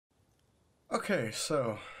Okay,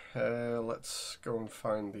 so let's go and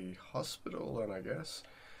find the hospital then, I guess.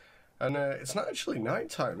 And it's not actually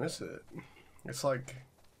nighttime, is it? It's like,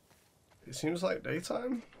 it seems like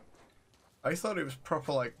daytime. I thought it was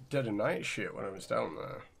proper like dead of night shit when I was down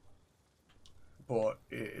there. But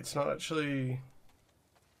it's not actually,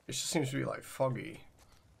 it just seems to be like foggy.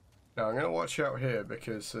 Now I'm gonna watch out here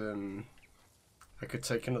because I could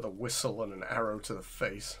take another whistle and an arrow to the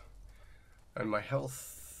face. And my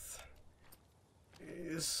health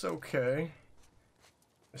is okay.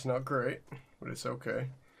 It's not great, but it's okay.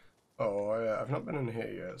 Oh, I've not been in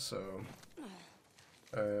here yet, so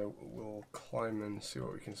we'll climb and see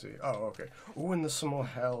what we can see. Oh, okay. Oh, and there's some more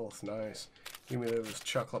health. Nice. Give me those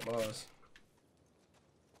chocolate bars.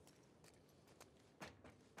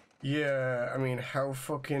 Yeah, I mean, how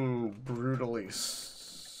fucking brutally.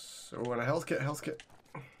 So when a health kit.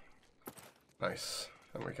 Nice.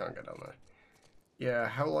 And we can't get down there. Yeah,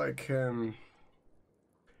 how like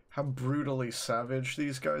how brutally savage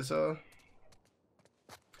these guys are.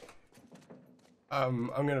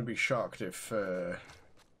 I'm gonna be shocked if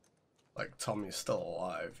like Tommy's still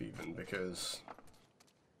alive, even, because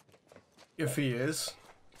if he is,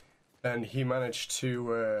 then he managed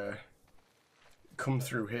to come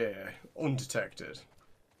through here undetected,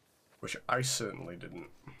 which I certainly didn't.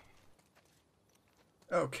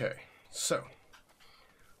 Okay, so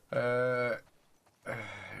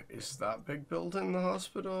is that big building the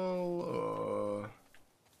hospital,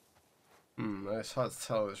 or it's hard to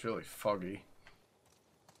tell. It's really foggy.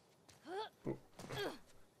 Ooh.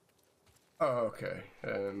 Oh, okay.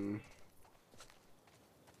 And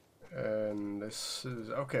this is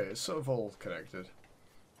okay. It's sort of all connected.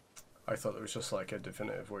 I thought there was just like a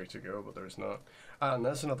definitive way to go, but there's not. And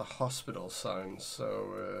there's another hospital sign.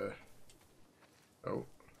 So, oh.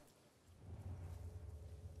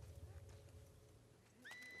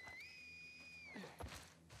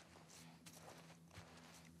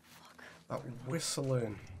 Fuck. That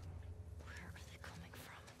whistling. Where are they coming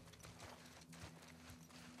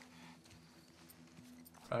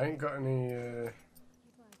from? I ain't got any,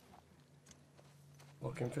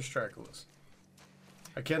 looking for stragglers.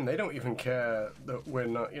 Again, they don't even care that we're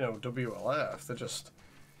not, you know, WLF. They're just,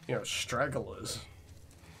 you know, stragglers.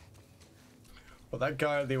 Well, that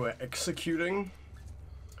guy they were executing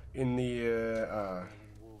in the,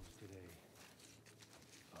 wolves today.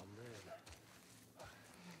 Oh man.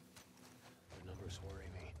 The numbers worry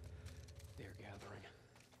me. They're gathering.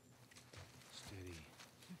 Steady.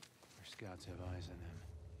 Our scouts have eyes on them.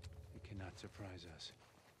 They cannot surprise us.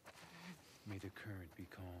 May the current be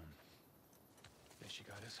calm. Then she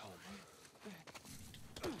got us home.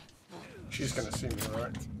 she's gonna see me,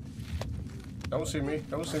 alright? Don't see me,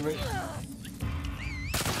 don't see me.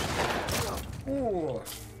 Ooh.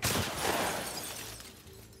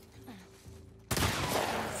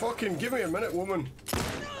 Fucking give me a minute, woman.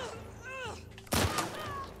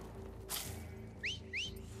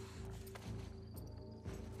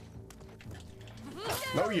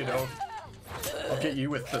 No, you don't. I'll get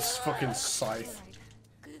you with this fucking scythe.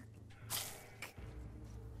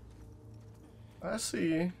 I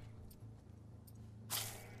see.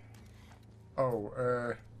 Oh,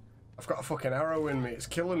 I've got a fucking arrow in me. It's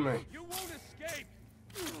killing me. You won't escape!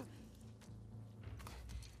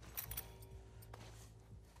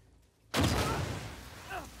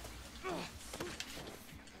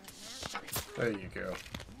 There you go.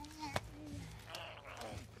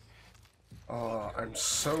 Oh, I'm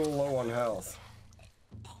so low on health.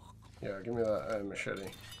 Yeah, give me that machete.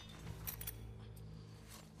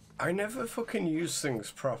 I never fucking use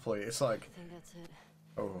things properly. It's like, I think that's it.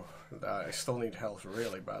 oh, I still need health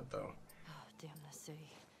really bad though. Oh, damn the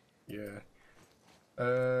city. Yeah.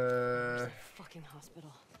 Fucking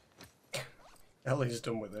hospital. Ellie's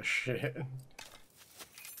done with this shit.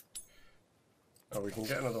 Oh, we can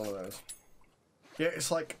get another one of those. Yeah,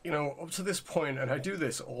 it's like, you know, up to this point, and I do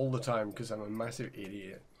this all the time because I'm a massive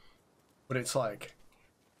idiot, but it's like,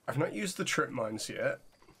 I've not used the trip mines yet.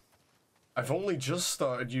 I've only just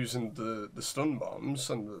started using the stun bombs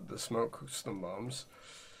and the smoke stun bombs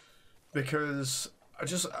because I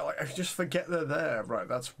just forget they're there. Right,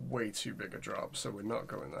 that's way too big a drop, so we're not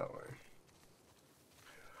going that way.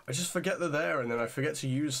 I just forget they're there, and then I forget to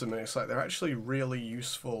use them, and it's like they're actually really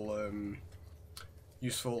useful,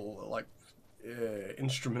 like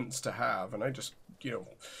instruments to have, and I just, you know,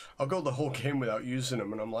 I'll go the whole game without using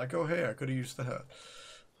them, and I'm like, oh hey, I could have used that.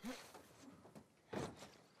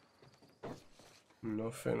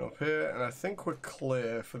 Nothing up here, and I think we're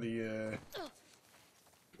clear for the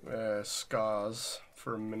scars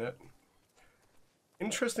for a minute.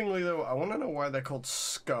 Interestingly though, I want to know why they're called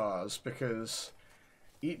scars, because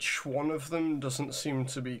each one of them doesn't seem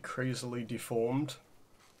to be crazily deformed.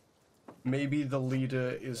 Maybe the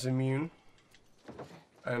leader is immune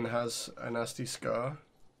and has a nasty scar.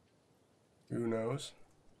 Who knows?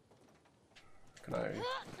 Can I...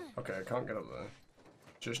 Okay, I can't get up there.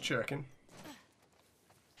 Just checking.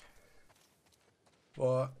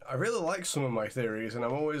 Well, I really like some of my theories, and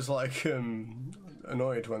I'm always like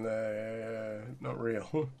annoyed when they're not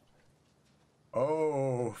real.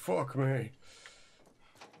 Oh, fuck me.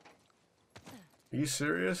 Are you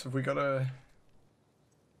serious? Have we got a...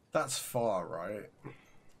 That's far, right?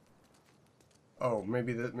 Oh,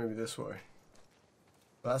 maybe this way.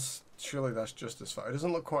 That's... Surely that's just as far. It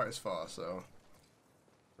doesn't look quite as far, so...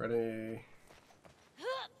 Ready...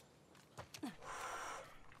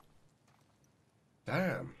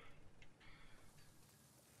 Damn.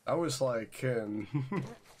 I was like,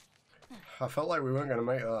 I felt like we weren't going to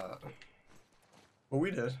make that. Well,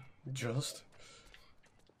 we did. Just.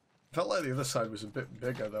 Felt like the other side was a bit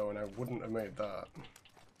bigger, though, and I wouldn't have made that.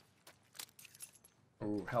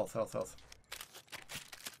 Ooh, health, health, health.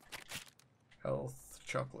 Health,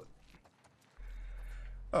 chocolate.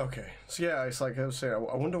 Okay, so yeah, it's like I was saying,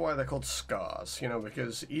 I wonder why they're called scars, you know,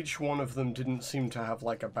 because each one of them didn't seem to have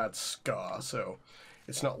like a bad scar, so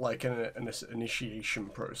it's not like an initiation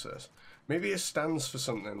process. Maybe it stands for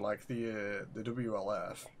something like the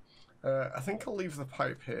WLF. I think I'll leave the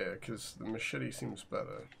pipe here because the machete seems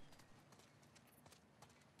better.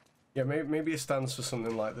 Yeah, maybe it stands for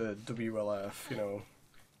something like the WLF, you know,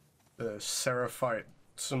 the Seraphite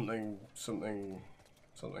something.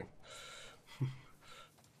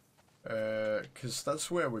 Because that's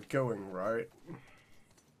where we're going, right?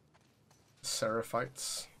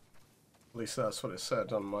 Seraphites. At least that's what it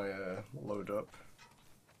said on my load up.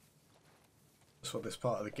 That's what this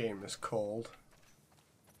part of the game is called.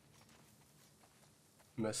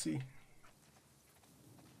 Messy.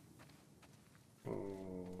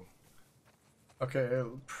 Ooh. Okay,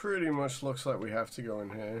 it pretty much looks like we have to go in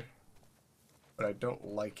here. But I don't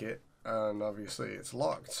like it. And obviously it's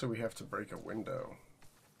locked, so we have to break a window.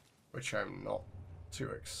 Which I'm not too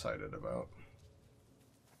excited about.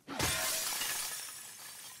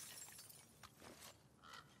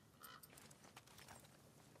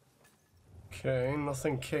 Okay,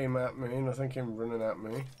 nothing came at me, nothing came running at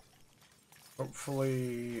me.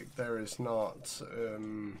 Hopefully there is not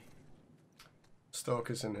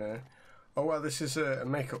stalkers in here. Oh well, this is a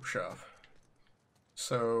makeup shop.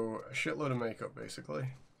 So, a shitload of makeup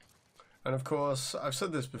basically. And of course, I've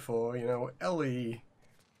said this before, you know, Ellie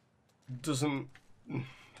doesn't,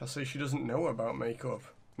 I say she doesn't know about makeup.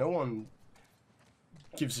 No one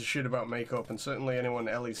gives a shit about makeup, and certainly anyone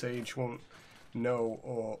Ellie's age won't know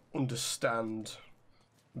or understand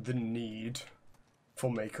the need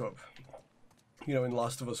for makeup. You know, in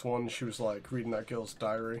Last of Us 1, she was like reading that girl's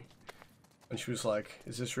diary, and she was like,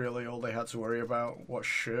 is this really all they had to worry about? What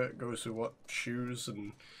shirt goes with what shoes,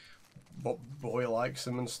 and what boy likes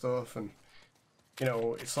them and stuff, and you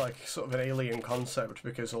know, it's like sort of an alien concept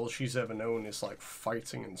because all she's ever known is like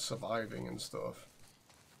fighting and surviving and stuff.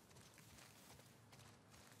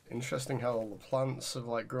 Interesting how all the plants have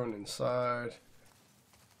like grown inside.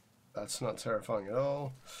 That's not terrifying at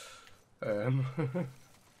all. I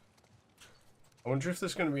wonder if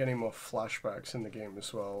there's going to be any more flashbacks in the game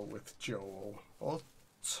as well with Joel or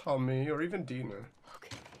Tommy or even Dina.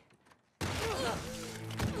 Okay.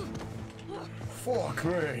 Fuck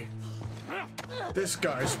me. This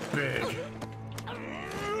guy's big.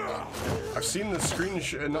 I've seen the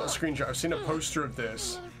screenshot, not a screenshot, I've seen a poster of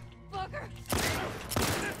this. Motherfucker!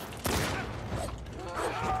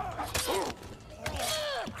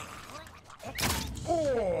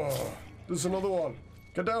 Oh, there's another one.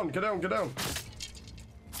 Get down, get down, get down.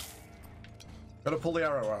 Gotta pull the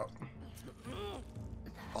arrow out.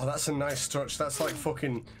 Oh, that's a nice touch. That's like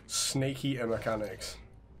fucking Snake Eater mechanics.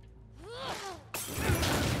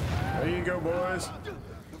 There you go, boys.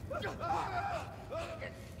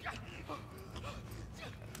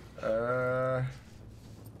 There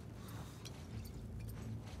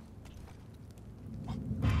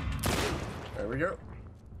we go.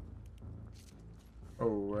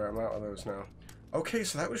 Oh, I'm out of those now. Okay,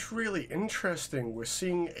 so that was really interesting. We're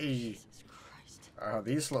seeing a... Jesus Christ.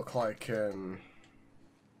 These look like,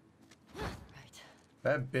 Right.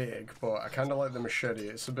 they're big, but I kind of like the machete.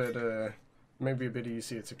 It's a bit, maybe a bit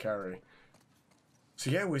easier to carry. So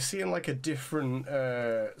yeah, we're seeing like a different,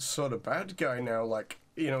 sort of bad guy now. Like,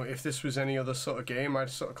 you know, if this was any other sort of game, I'd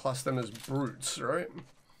sort of class them as brutes, right?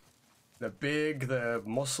 They're big, they're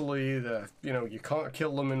muscly, they're, you know, you can't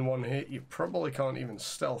kill them in one hit. You probably can't even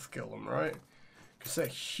stealth kill them, right? Because they're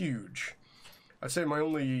huge. I'd say my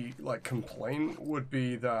only, like, complaint would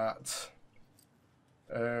be that,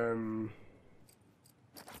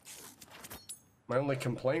 my only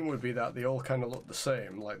complaint would be that they all kind of look the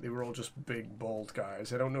same, like they were all just big, bald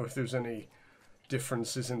guys. I don't know if there's any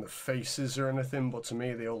differences in the faces or anything, but to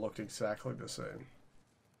me they all looked exactly the same.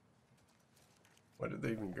 Where did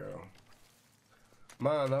they even go?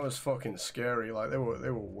 Man, that was fucking scary, like they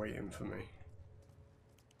were waiting for me.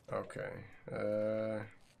 Okay,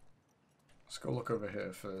 let's go look over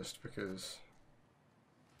here first, because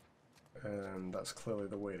that's clearly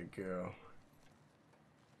the way to go.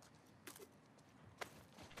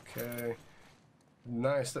 Okay,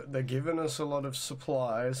 nice that they're giving us a lot of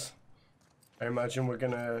supplies. I imagine we're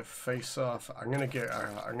gonna face off. I'm gonna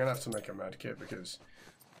have to make a med kit, because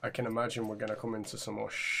I can imagine we're gonna come into some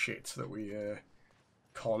more shit that we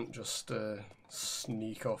can't just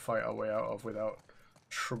sneak or fight our way out of without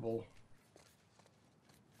trouble.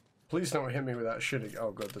 Please don't hit me with that shit again.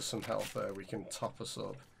 Oh god, there's some health there. We can top us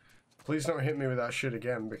up. Please don't hit me with that shit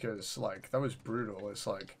again, because like that was brutal. It's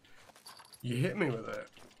like you hit me with it.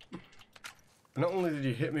 Not only did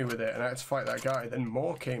you hit me with it and I had to fight that guy, then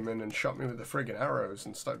more came in and shot me with the friggin' arrows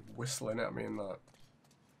and started whistling at me and that.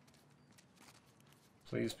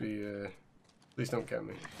 Please be, please don't get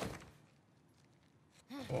me.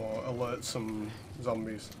 Or alert some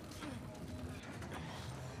zombies.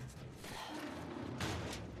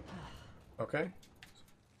 Okay.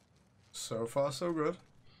 So far so good.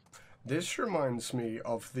 This reminds me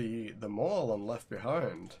of the mall on Left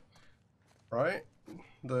Behind. Right?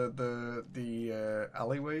 The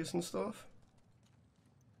alleyways and stuff.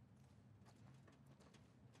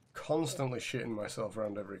 Constantly shitting myself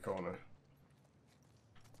around every corner.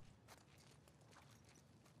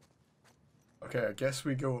 Okay, I guess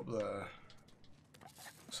we go up there.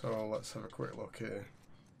 So let's have a quick look here.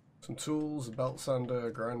 Some tools, a belt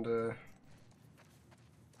sander, grinder.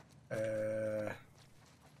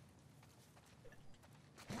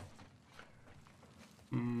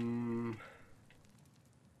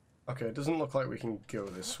 Okay, it doesn't look like we can go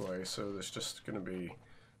this way, so there's just gonna be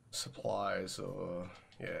supplies or...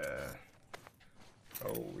 yeah.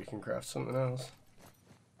 Oh, we can craft something else.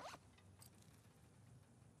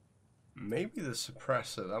 Maybe the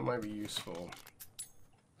suppressor, that might be useful.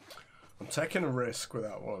 I'm taking a risk with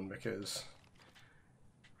that one because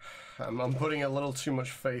I'm putting a little too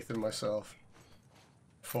much faith in myself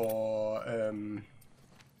for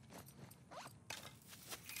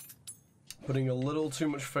putting a little too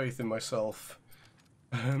much faith in myself,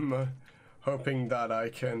 hoping that I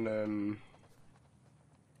can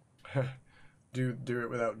do it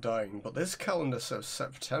without dying. But this calendar says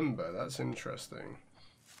September. That's interesting.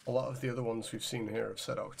 A lot of the other ones we've seen here have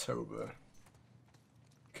said October.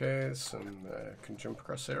 Okay, some can jump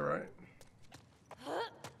across here, right?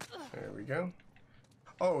 There we go.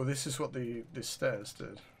 Oh, this is what the stairs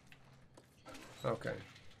did. Okay.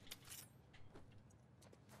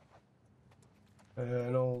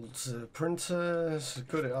 An old printer. It's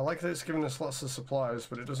good. I like that it's giving us lots of supplies,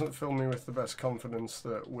 but it doesn't fill me with the best confidence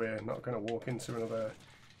that we're not going to walk into another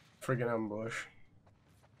friggin' ambush.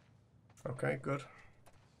 Okay, good.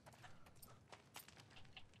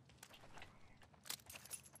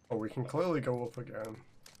 Oh, we can clearly go up again.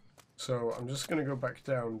 So I'm just going to go back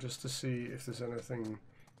down just to see if there's anything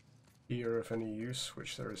here of any use,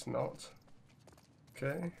 which there is not.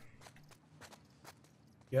 Okay.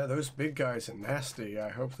 Yeah, those big guys are nasty. I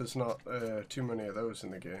hope there's not too many of those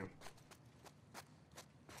in the game.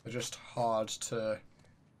 They're just hard to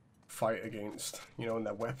fight against, you know, and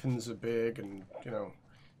their weapons are big and, you know,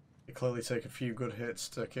 they clearly take a few good hits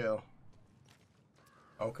to kill.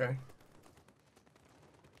 Okay.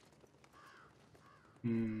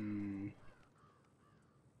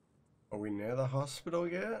 Are we near the hospital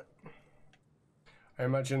yet? I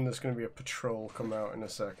imagine there's going to be a patrol come out in a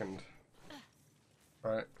second.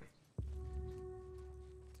 Right.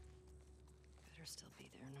 Better still be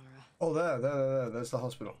there, Nora. Oh, there's the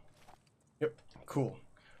hospital. Yep, cool.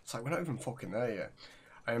 It's like we're not even fucking there yet.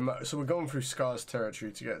 So we're going through Scar's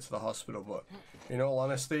territory to get to the hospital, but in all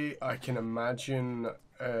honesty, I can imagine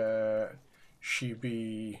she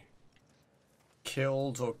be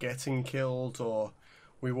killed or getting killed, or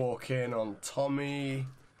we walk in on Tommy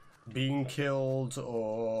being killed,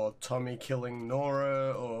 or Tommy killing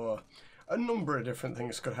Nora, or a number of different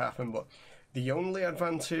things could happen. But the only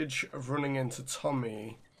advantage of running into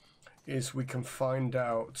Tommy is we can find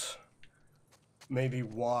out maybe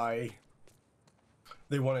why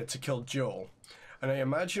they wanted to kill Joel. And I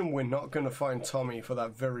imagine we're not going to find Tommy for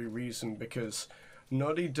that very reason, because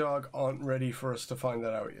Naughty Dog aren't ready for us to find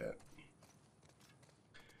that out yet.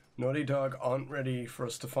 Naughty Dog aren't ready for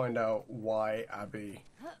us to find out why Abby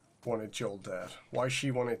wanted Joel dead. Why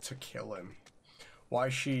she wanted to kill him. Why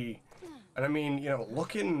she... And I mean, you know,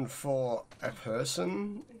 looking for a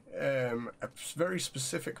person, a very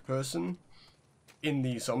specific person in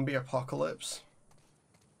the zombie apocalypse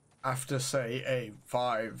after, say, a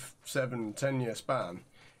 5, 7, 10-year span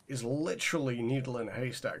is literally needle in a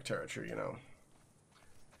haystack territory, you know.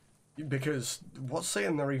 Because what's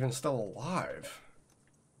saying they're even still alive?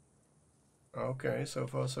 Okay, so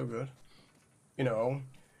far so good. You know,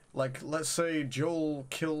 like, let's say Joel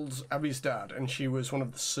killed Abby's dad and she was one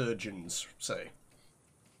of the surgeons, say.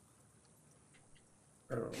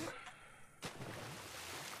 Oh.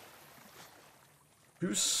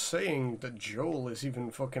 Who's saying that Joel is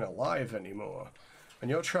even fucking alive anymore? And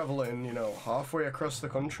you're traveling, you know, halfway across the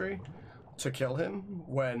country to kill him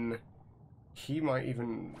when he might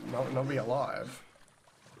even not be alive.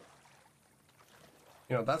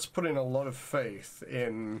 You know, that's putting a lot of faith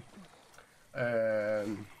in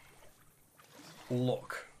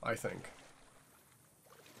luck, I think.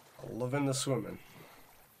 Loving the swimming.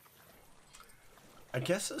 I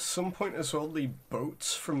guess at some point as well, the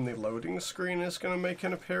boats from the loading screen is going to make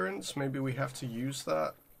an appearance. Maybe we have to use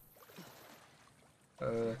that.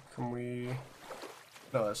 Can we...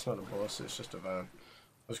 No, that's not a bus, it's just a van.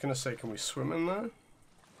 I was going to say, can we swim in there?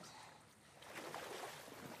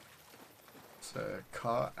 It's a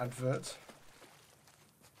car advert.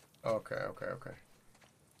 Okay, okay, okay.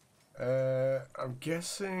 I'm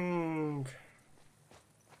guessing...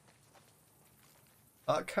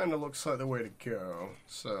 That kind of looks like the way to go,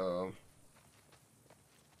 so...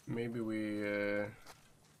 Maybe we,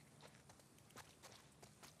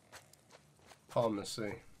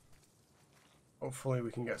 Pharmacy. Hopefully we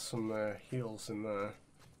can get some heals in there.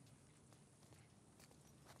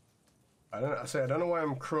 I don't know why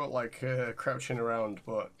I'm crouching around,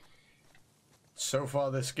 but so far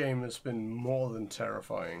this game has been more than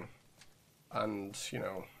terrifying, and you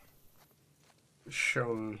know,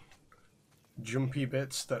 shown jumpy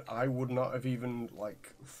bits that I would not have even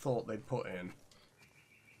like thought they'd put in.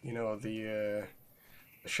 You know, the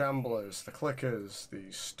shamblers, the clickers, the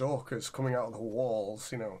stalkers coming out of the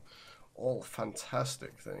walls. You know, all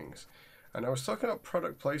fantastic things. And I was talking about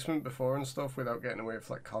product placement before and stuff without getting away with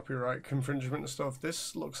like copyright infringement and stuff.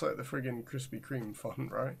 This looks like the friggin' Krispy Kreme font,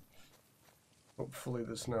 right? Hopefully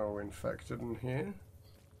there's no infected in here.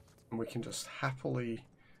 And we can just happily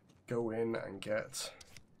go in and get...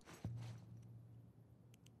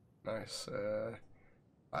 Nice,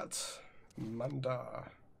 that's Mandar.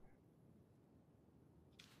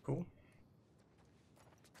 Cool.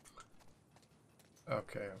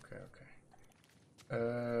 Okay.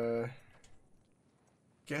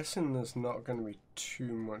 Guessing there's not going to be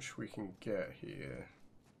too much we can get here.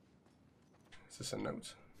 Is this a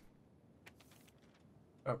note?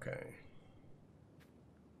 Okay.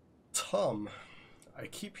 Tom, I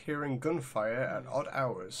keep hearing gunfire at odd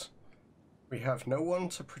hours. We have no one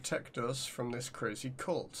to protect us from this crazy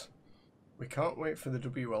cult. We can't wait for the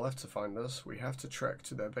WLF to find us. We have to trek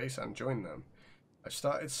to their base and join them. I've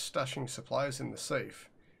started stashing supplies in the safe.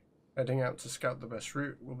 Heading out to scout the best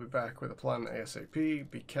route. We'll be back with a plan ASAP.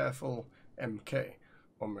 Be careful, MK.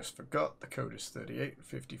 Almost forgot, the code is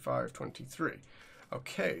 385523.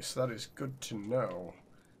 Okay, so that is good to know.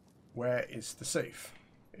 Where is the safe?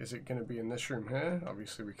 Is it going to be in this room here?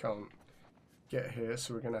 Obviously we can't get here,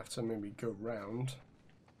 so we're going to have to maybe go round.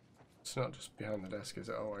 It's not just behind the desk, is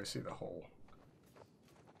it? Oh, I see the hole.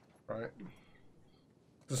 Right.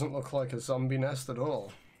 Doesn't look like a zombie nest at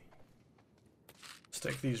all. Let's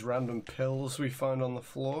take these random pills we find on the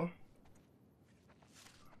floor.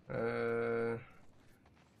 Okay,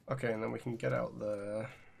 and then we can get out there.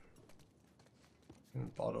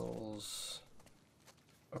 And bottles.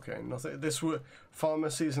 Okay, nothing. This would...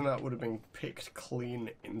 Pharmacies and that would have been picked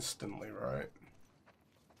clean instantly, right?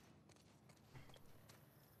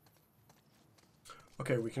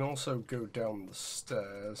 Okay, we can also go down the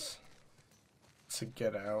stairs to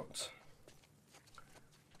get out.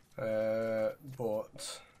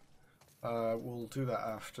 But we'll do that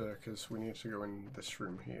after, because we need to go in this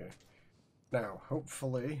room here. Now,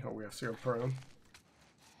 hopefully, oh, we have to go prone.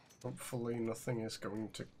 Hopefully nothing is going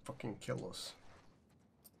to fucking kill us.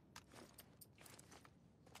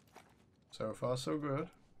 So far, so good.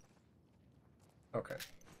 Okay.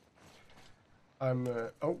 I'm,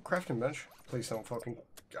 oh, crafting bench. Please don't fucking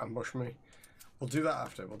ambush me. We'll do that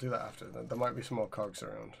after, There might be some more cogs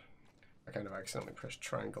around. I kind of accidentally pressed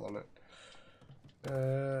triangle on it.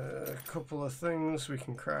 A couple of things. We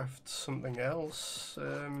can craft something else.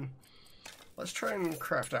 Let's try and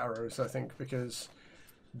craft arrows, I think, because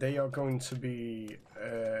they are going to be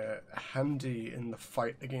handy in the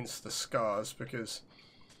fight against the Scars, because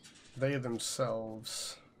they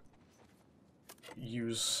themselves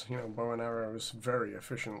use, you know, bow and arrows very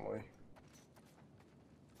efficiently.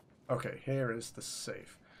 Okay, here is the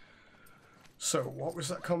safe. So, what was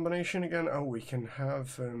that combination again? Oh, we can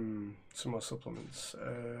have some more supplements.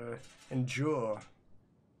 Endure.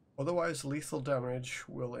 Otherwise, lethal damage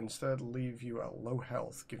will instead leave you at low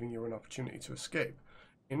health, giving you an opportunity to escape.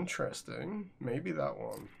 Interesting. Maybe that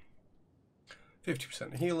one.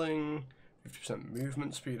 50% healing, 50%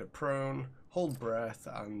 movement speed at prone, hold breath,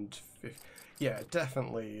 and... yeah,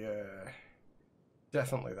 definitely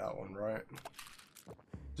that one, right?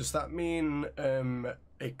 Does that mean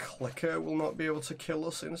a clicker will not be able to kill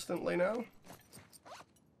us instantly now?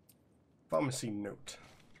 Pharmacy note.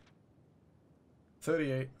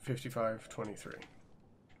 38, 55, 23.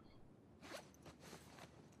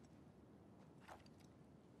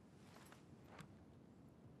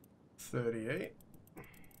 $38.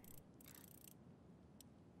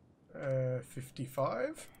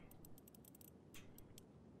 55.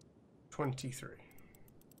 23.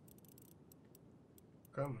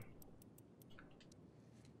 Come.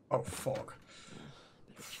 Oh, fog.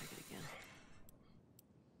 Better check it again.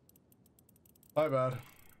 My bad.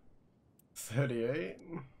 38,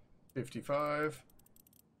 55,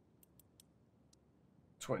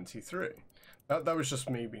 23. That was just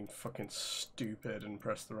me being fucking stupid and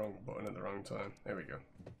pressed the wrong button at the wrong time. There we go.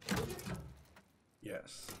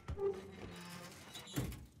 Yes.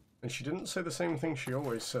 And she didn't say the same thing she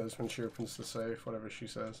always says when she opens the safe, whatever she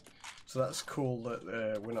says. So that's cool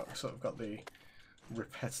that we're not sort of got the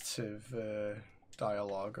repetitive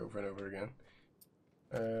dialogue over and over again.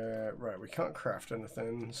 Right, we can't craft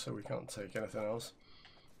anything, so we can't take anything else.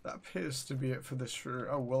 That appears to be it for this room.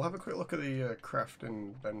 Oh, we'll have a quick look at the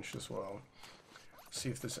crafting bench as well. See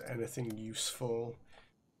if there's anything useful.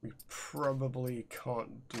 We probably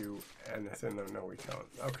can't do anything. No, we can't.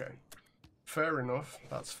 Okay. Fair enough.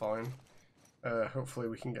 That's fine. Hopefully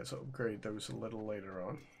we can get to upgrade those a little later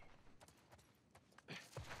on.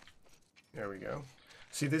 There we go.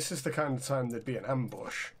 See, this is the kind of time there'd be an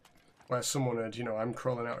ambush. Where someone had, you know, I'm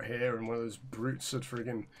crawling out here and one of those brutes would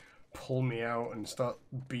friggin' pull me out and start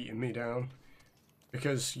beating me down.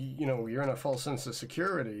 Because, you know, you're in a false sense of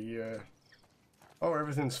security. Oh,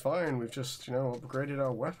 everything's fine. We've just, you know, upgraded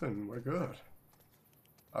our weapon. We're good.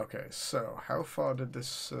 Okay, so how far did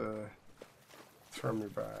this throw me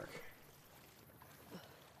back?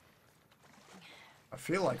 I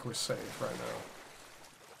feel like we're safe right now.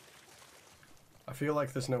 I feel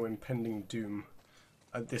like there's no impending doom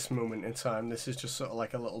at this moment in time. This is just sort of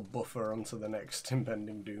like a little buffer onto the next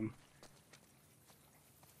impending doom.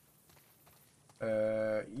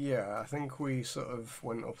 Yeah, I think we sort of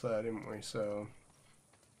went up there, didn't we? So,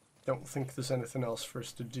 don't think there's anything else for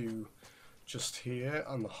us to do just here.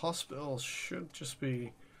 And the hospital should just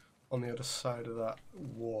be on the other side of that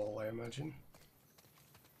wall, I imagine.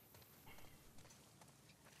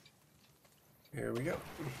 Here we go.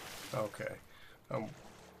 Okay. Ooh.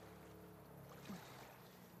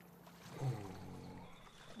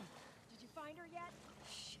 Did you find her yet?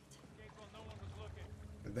 Shit. Well, no one was looking.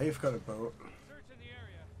 They've got a boat. Search in the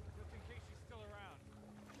area, just in case she's still around.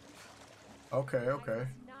 Okay, I okay. was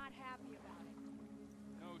not happy about it.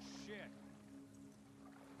 No shit.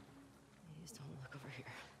 Please don't look over here.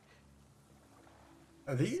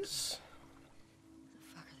 Are these? What the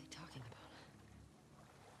fuck are they talking about?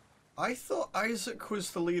 I thought Isaac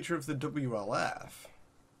was the leader of the WLF.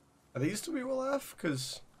 Are these WLF?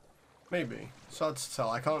 Because maybe. It's hard to tell.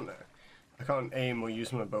 I can't aim or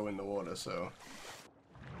use my bow in the water, so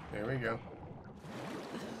here we go.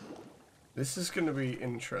 This is going to be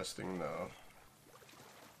interesting, though.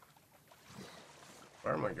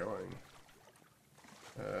 Where am I going?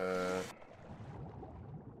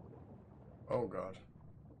 Oh god.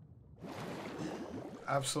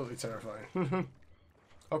 Absolutely terrifying.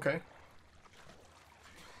 Okay.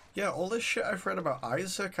 Yeah, all this shit I've read about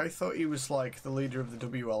Isaac, I thought he was like the leader of the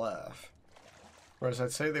WLF. Whereas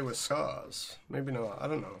I'd say they were Scars. Maybe not, I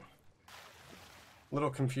don't know. A little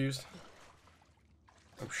confused.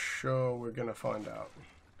 I'm sure we're gonna find out.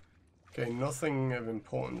 Okay, nothing of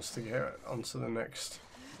importance to get onto the next.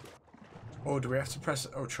 Oh, do we have to press,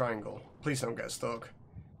 oh, triangle. Please don't get stuck.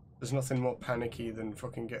 There's nothing more panicky than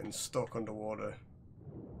fucking getting stuck underwater.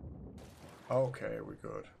 Okay, we're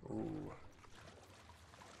good. Ooh.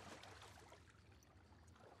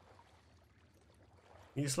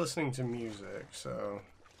 He's listening to music, so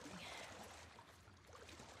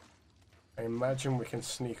I imagine we can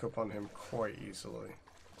sneak up on him quite easily.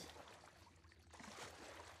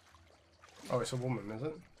 Oh, it's a woman, is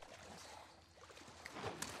it?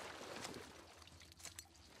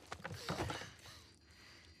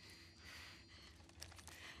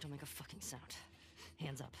 Don't make a fucking sound.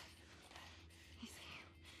 Hands up.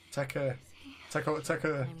 Take her. Take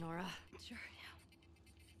her. Name Nora. Sure, yeah.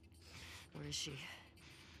 Where is she?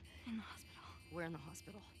 In the hospital. Where in the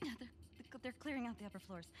hospital? Yeah, they're clearing out the upper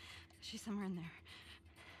floors. She's somewhere in there.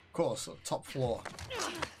 Of course, top floor.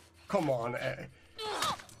 Come on,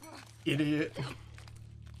 idiot.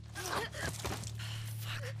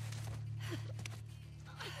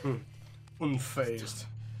 Unfazed.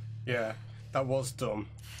 Yeah, that was dumb.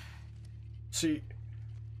 See,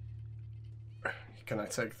 can I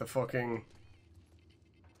take the fucking...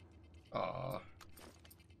 I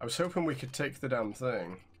was hoping we could take the damn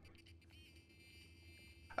thing.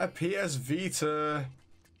 A PS Vita.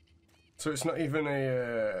 So it's not even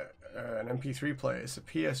an MP3 player, it's a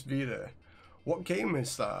PS Vita. What game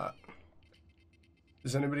is that?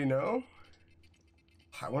 Does anybody know?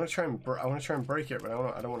 I want to try and break it, but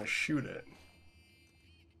I don't want to shoot it.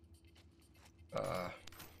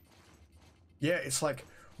 Yeah, it's like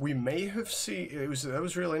we may have seen. That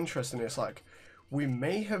was real interesting. It's like we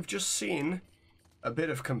may have just seen a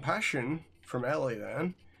bit of compassion from Ellie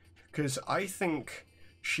then, because I think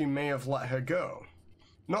she may have let her go.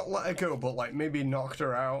 Not let her go, but like maybe knocked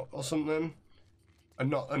her out or something,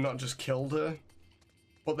 and not just killed her.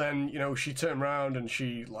 But then, you know, she turned around and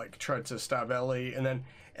she like tried to stab Ellie, and then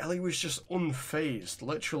Ellie was just unfazed,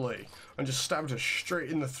 literally, and just stabbed her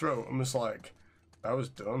straight in the throat and was like, that was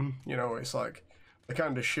dumb. You know, it's like the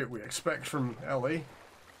kind of shit we expect from Ellie.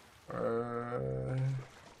 No,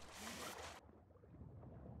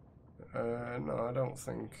 I don't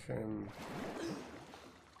think,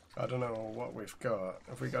 I don't know what we've got.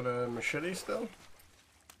 Have we got a machete still?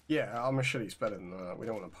 Yeah, our machete's better than that. We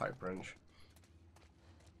don't want a pipe wrench.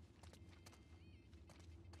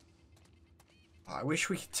 I wish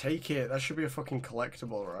we could take it. That should be a fucking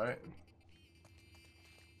collectible, right?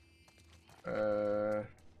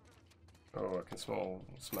 Oh, I can smell.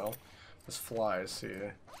 There's flies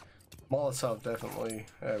here. Molotov, definitely.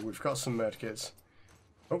 We've got some medkits.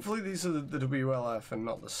 Hopefully these are the WLF and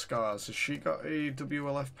not the scars. Has she got a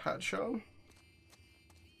WLF patch on?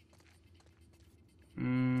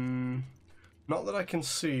 Not that I can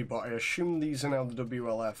see, but I assume these are now the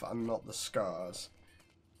WLF and not the scars.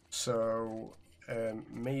 So,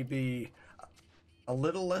 maybe a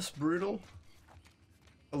little less brutal,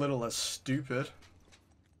 a little less stupid,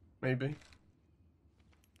 maybe.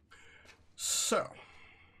 So,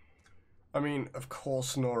 I mean, of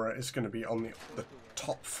course Nora is going to be on the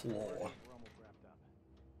top floor.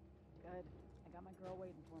 Good. I got my girl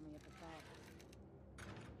waiting for me at the top.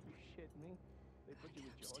 You shitting me? They put you in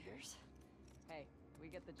Georgia? Upstairs. Hey, we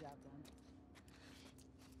get the job done.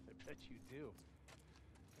 I bet you do.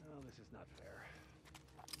 Oh, this is not fair.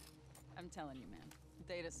 I'm telling you, man.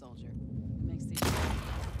 Data soldier. It makes these...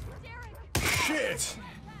 Shit!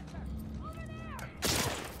 Over there!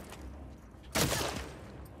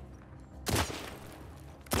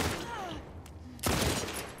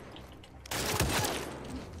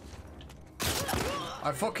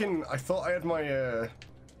 I thought I had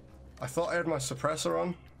my suppressor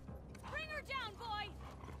on. Bring her down, boy!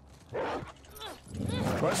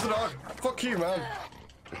 Where's the dog? Fuck you, man.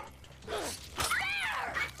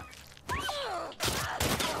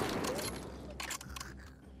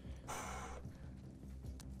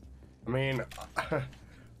 I mean,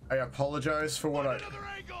 I apologize for what I... Another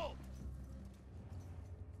angle!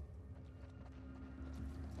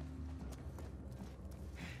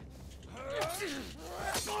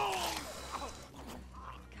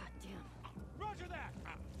 Goddamn. Roger that!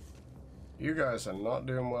 You guys are not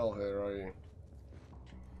doing well here, are you?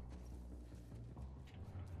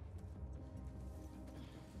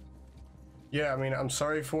 Yeah, I mean, I'm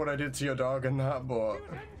sorry for what I did to your dog and that, but He was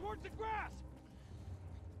heading towards the grass!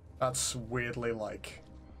 that's weirdly, like,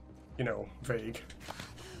 you know, vague.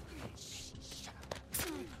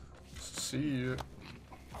 See you.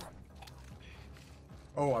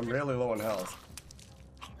 Oh, I'm really low on health.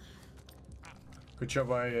 Good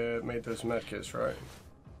job I made those medkits, right?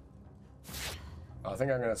 I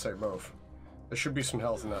think I'm gonna take both. There should be some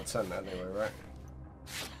health in that tent anyway, right?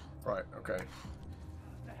 Right, okay.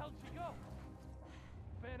 The hell did she go?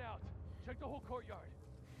 Fan out. Check the whole courtyard.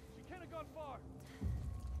 She can't have gone far.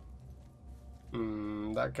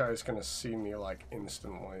 That guy's gonna see me, like,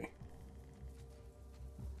 instantly.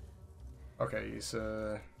 Okay, he's,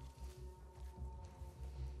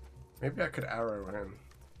 maybe I could arrow him.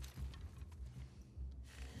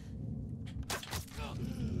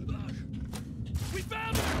 We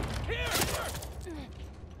found her! Here!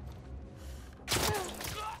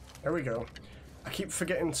 There we go. I keep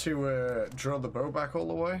forgetting to draw the bow back all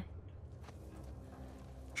the way.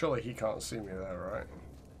 Surely he can't see me there, right?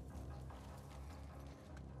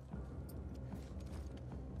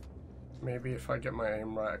 Maybe if I get my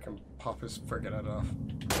aim right, I can pop his friggin' head off.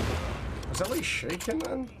 Is Ellie shaking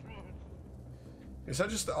then? Is that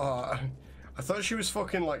just... I thought she was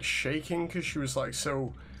fucking like shaking because she was like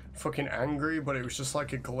so fucking angry, but it was just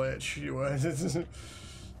like a glitch.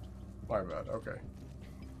 My bad, okay.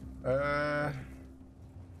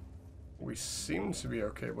 We seem to be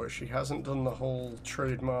okay, but she hasn't done the whole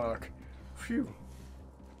trademark. Phew.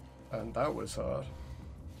 And that was hard.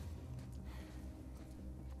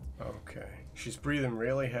 Okay. She's breathing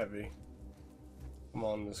really heavy. Come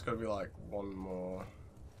on, there's gotta be like one more.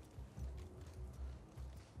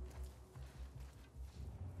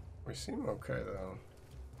 We seem okay though.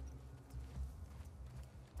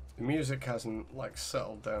 The music hasn't like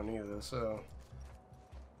settled down either, so.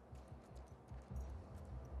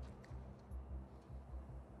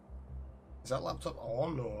 Is that laptop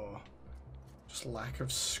on or just lack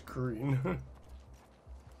of screen?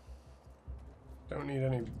 Don't need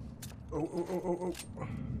any. Oh.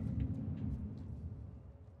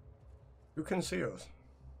 Who can see us?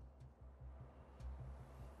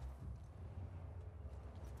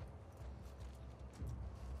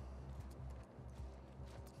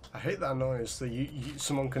 I hate that noise, the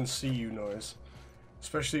someone can see you noise.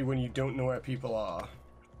 Especially when you don't know where people are.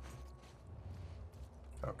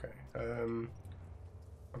 Okay, I'm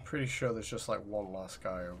pretty sure there's just like one last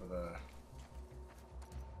guy over there.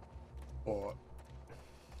 But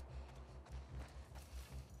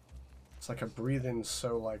it's like a breathing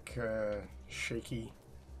so like shaky.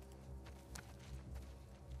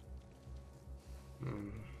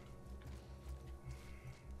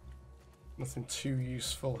 Nothing too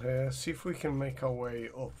useful here. See if we can make our way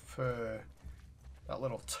up that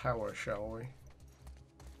little tower, shall we?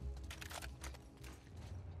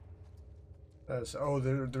 Oh,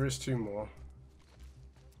 there is two more.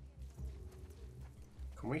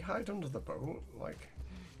 Can we hide under the boat? Like,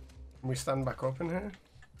 can we stand back up in here?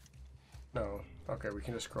 No. Okay, we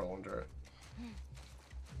can just crawl under it.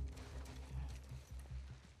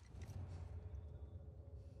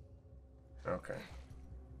 Okay.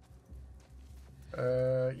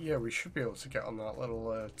 Yeah, we should be able to get on that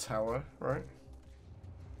little tower, right?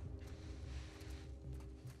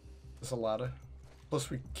 There's a ladder. Plus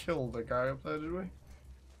we killed the guy up there, did we?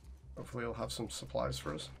 Hopefully he'll have some supplies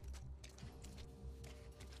for us.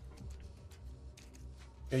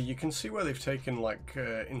 Yeah, you can see where they've taken like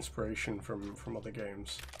inspiration from other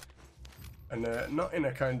games, and not in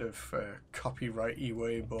a kind of copyrighty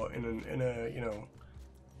way, but in a you know,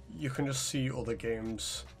 you can just see other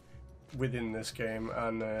games within this game,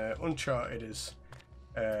 and Uncharted is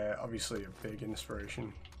obviously a big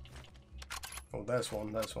inspiration. Oh, there's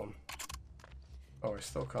one. Oh, I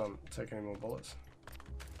still can't take any more bullets.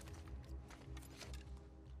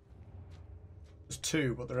 There's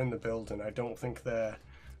two, but they're in the building. I don't think they're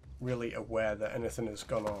really aware that anything has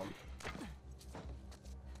gone on.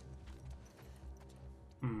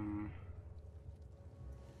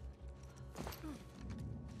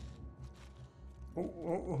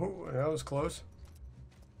 Oh, that was close.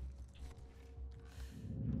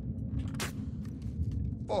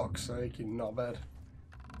 Fuck's sake, you knobhead.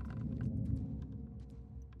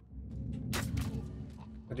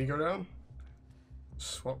 Did he go down?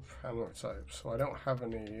 Swap ammo type. So I don't have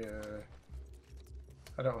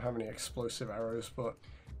any explosive arrows, but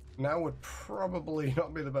now would probably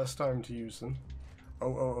not be the best time to use them.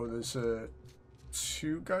 Oh, there's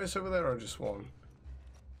two guys over there or just one?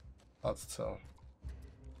 Hard to tell.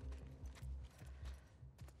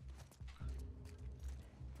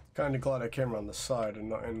 Kinda glad I came around the side and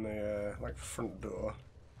not in the like front door.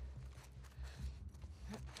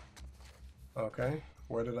 Okay.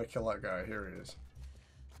 Where did I kill that guy? Here he is.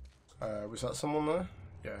 Was that someone there?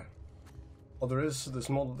 Yeah. Oh, there's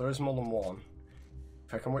more than one.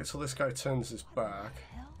 If I can wait till this guy turns his back.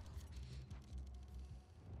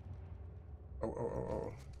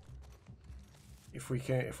 Oh. If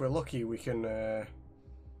we're lucky, we can. It's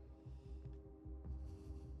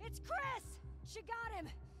Chris! She got him!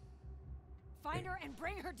 Find her and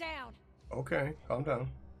bring her down! Okay, calm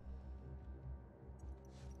down.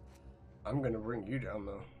 I'm gonna bring you down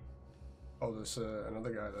though. Oh, there's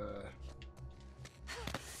another guy there.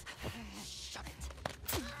 Shut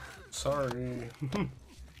it. Sorry.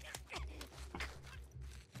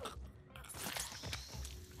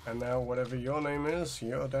 And now whatever your name is,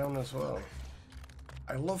 you're down as well.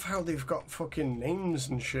 I love how they've got fucking names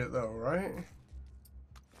and shit though, right?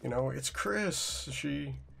 You know, it's Chris.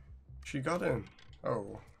 She got him.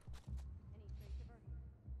 Oh,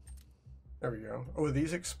 There we go. Oh, are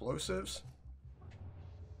these explosives?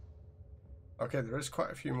 Okay, there is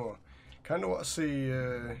quite a few more. Kind of want to see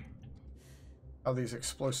how these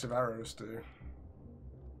explosive arrows do.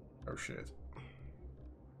 Oh shit.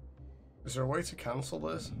 Is there a way to cancel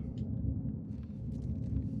this?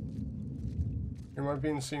 Who am I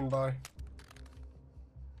being seen by?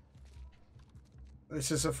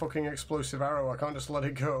 This is a fucking explosive arrow, I can't just let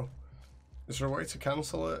it go. Is there a way to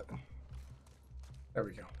cancel it? There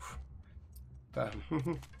we go. Damn.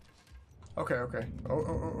 Okay, okay.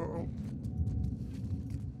 Oh.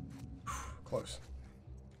 Close.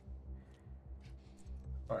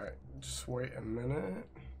 Alright, just wait a minute.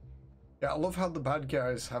 Yeah, I love how the bad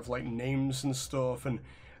guys have like names and stuff, and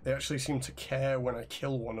they actually seem to care when I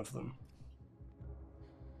kill one of them.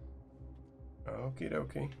 Okie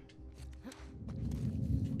dokie.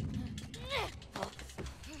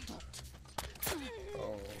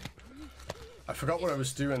 Oh. I forgot what I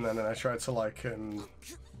was doing then, and I tried to like hit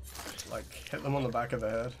them on the back of the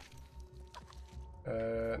head.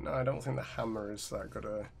 No, I don't think the hammer is that good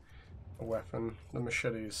a weapon. The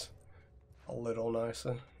machete's a little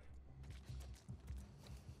nicer.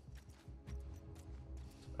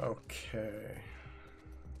 Okay.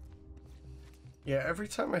 Yeah, every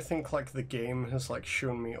time I think like the game has like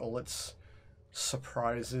shown me all its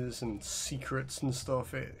surprises and secrets and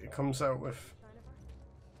stuff, it comes out with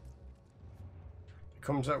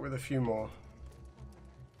a few more.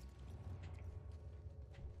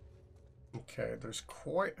 Okay, there's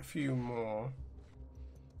quite a few more.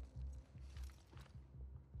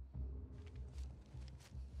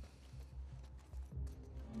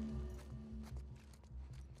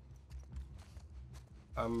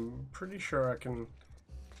 I'm pretty sure I can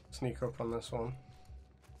sneak up on this one,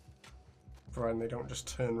 providing they don't just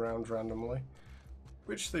turn around randomly,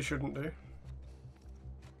 which they shouldn't do.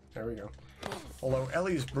 There we go. Although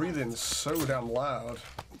Ellie's breathing's so damn loud.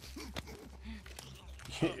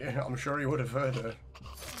 Yeah, I'm sure he would have heard her.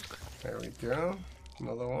 There we go.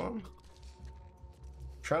 Another one.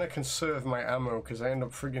 Trying to conserve my ammo because I end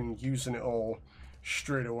up friggin' using it all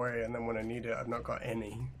straight away, and then when I need it, I've not got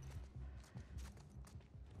any.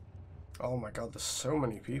 Oh my god, there's so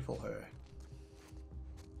many people here.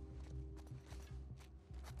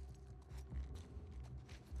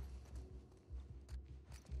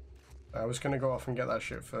 I was gonna go off and get that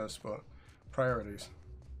shit first, but priorities.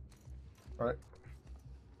 Right.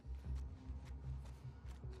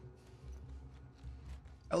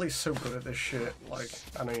 Ellie's so good at this shit, like,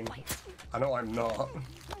 I mean, I know I'm not.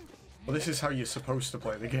 But this is how you're supposed to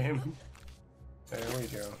play the game. There we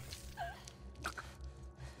go.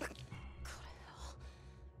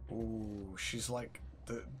 Ooh, she's like,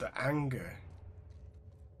 the anger.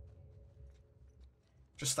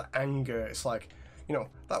 Just the anger, it's like, you know,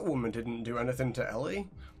 that woman didn't do anything to Ellie,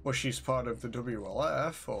 but she's part of the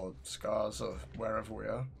WLF, or SCARS, or wherever we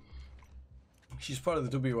are. She's part of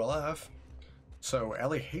the WLF. So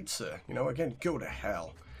Ellie hates her, you know, again, go to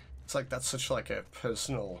hell. It's like that's such like a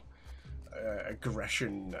personal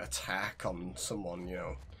aggression attack on someone, you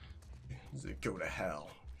know. Go to hell.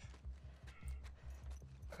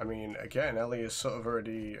 I mean, again, Ellie has sort of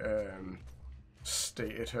already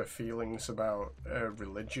stated her feelings about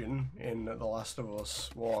religion in The Last of Us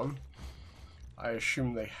 1. I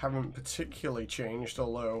assume they haven't particularly changed,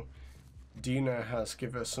 although Dina has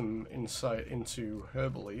given us some insight into her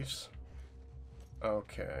beliefs.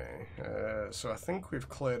 Okay, so I think we've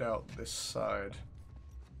cleared out this side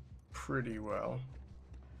pretty well.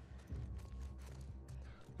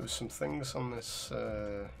 There's some things on this,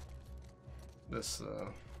 that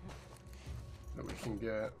we can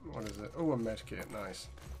get. What is it? Oh, a medkit, nice.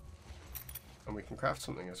 And we can craft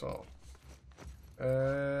something as well.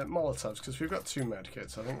 Molotovs, because we've got 2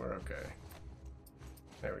 medkits, I think we're okay.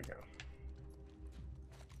 There we go.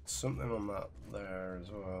 Something on that there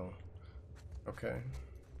as well. Okay.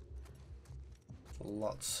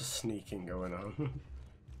 Lots of sneaking going on.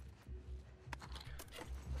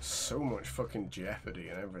 So much fucking jeopardy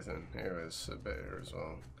and everything. Here is a bit here as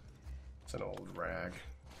well. It's an old rag.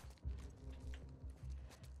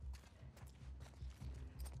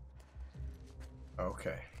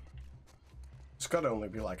 Okay. It's gotta only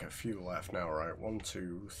be like a few left now, right? 1,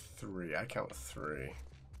 2, 3. I count 3.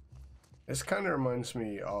 This kind of reminds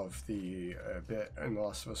me of the bit in The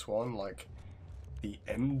Last of Us 1, like the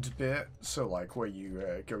end bit, so like where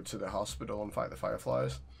you go to the hospital and fight the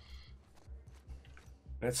Fireflies.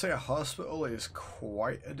 And I'd say a hospital is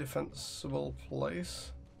quite a defensible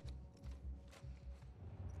place.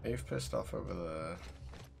 They've pissed off over there.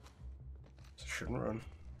 So shouldn't run.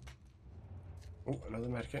 Oh, another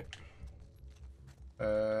medkit.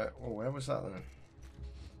 Well, where was that then?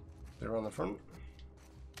 They're on the front.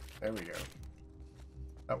 There we go.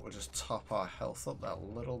 That will just top our health up that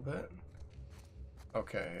little bit.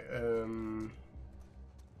 Okay,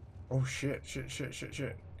 oh shit.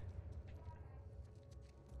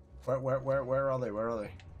 Where are they? Where are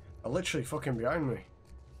they? They're literally fucking behind me.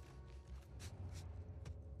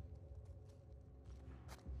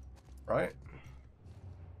 Right?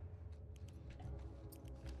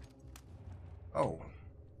 Oh.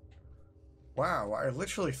 Wow, I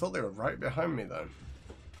literally thought they were right behind me then.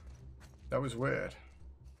 That was weird.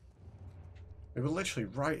 They were literally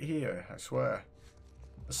right here, I swear.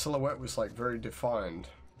 The silhouette was like very defined.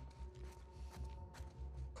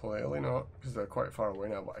 Clearly not, because they're quite far away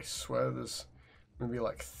now, but I swear there's maybe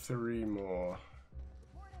like 3 more.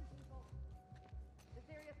 Morning, people. This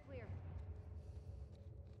area's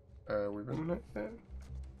clear. We've been hit there?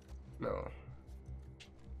 No.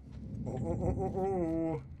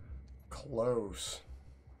 Oh. Close.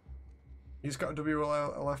 He's got a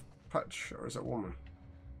WLF patch, or is it a woman?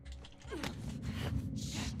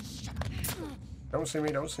 Don't see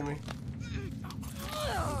me, don't see me.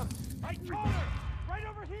 I caught her! Right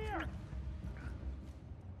over here!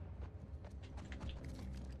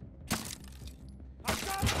 I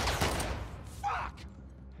got her! Fuck!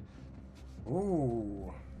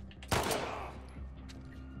 Ooh.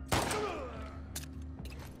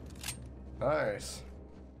 Nice.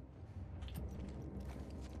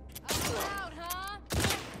 Out, huh?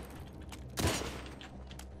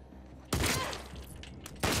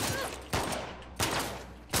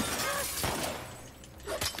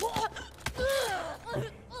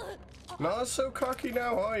 Not so cocky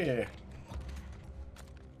now, are you?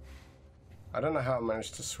 I don't know how I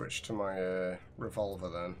managed to switch to my revolver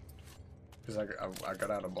then, because I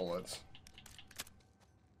got out of bullets.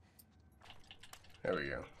 There we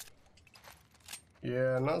go.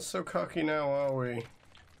 Yeah, not so cocky now, are we?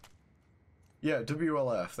 Yeah,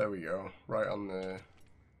 WLF. There we go. Right on the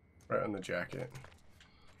jacket.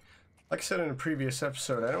 Like I said in a previous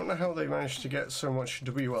episode, I don't know how they managed to get so much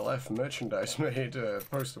WLF merchandise made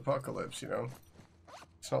post-apocalypse, you know?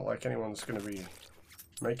 It's not like anyone's going to be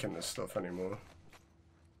making this stuff anymore.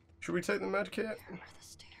 Should we take the med kit? Where are the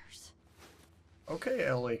stairs? Okay,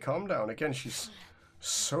 Ellie, calm down. Again, she's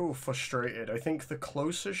so frustrated. I think the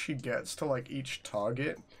closer she gets to, like, each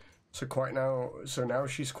target, so now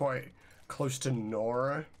she's quite close to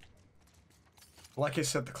Nora. Like I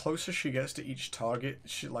said, the closer she gets to each target,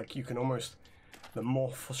 you can almost, the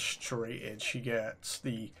more frustrated she gets,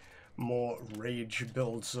 the more rage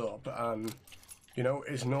builds up. And, you know,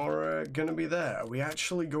 is Nora gonna be there? Are we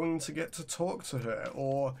actually going to get to talk to her?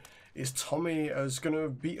 Or is Tommy gonna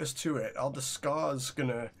beat us to it? Are the Scars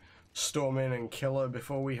gonna storm in and kill her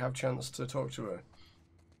before we have chance to talk to her?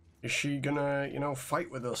 Is she gonna, you know,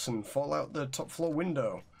 fight with us and fall out the top floor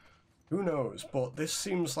window? Who knows? But this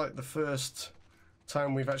seems like the first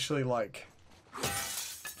time we've actually got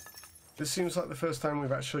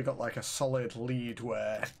like a solid lead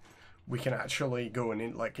where we can actually go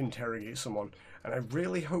and like interrogate someone, and I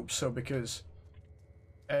really hope so, because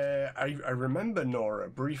I remember Nora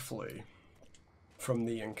briefly from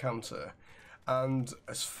the encounter, and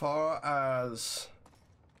as far as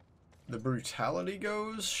the brutality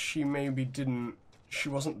goes, she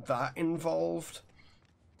wasn't that involved.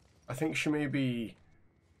 I think she maybe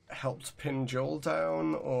helped pin Joel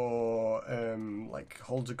down, or like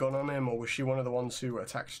holds a gun on him, or was she one of the ones who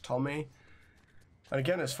attacked Tommy? And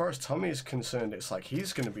again, as far as Tommy is concerned, it's like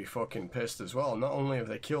he's gonna be fucking pissed as well. Not only have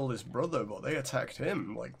they killed his brother, but they attacked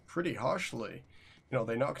him like pretty harshly. You know,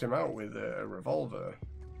 they knocked him out with a revolver.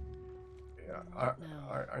 Yeah,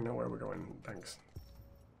 I know where we're going, thanks.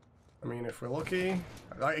 I mean, if we're lucky.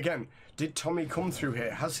 Like, again, did Tommy come through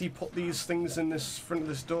here? Has he put these things in this front of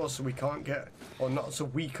this door so we can't get, or not so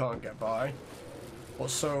we can't get by, but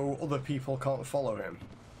so other people can't follow him?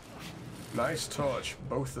 Nice touch,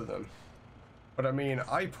 both of them. But I mean,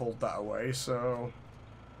 I pulled that away, so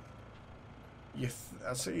you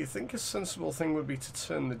think a sensible thing would be to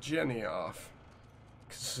turn the Jenny off,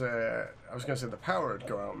 because I was gonna say the power would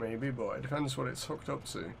go out maybe, but it depends what it's hooked up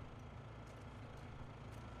to.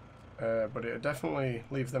 But it'd definitely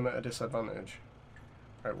leave them at a disadvantage.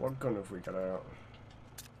 Right, what gun have we got out?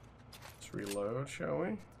 Let's reload, shall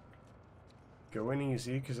we? Go in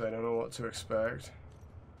easy, because I don't know what to expect.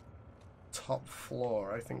 Top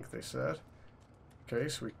floor, I think they said. Okay,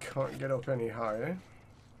 so we can't get up any higher.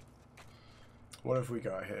 What have we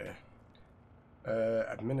got here?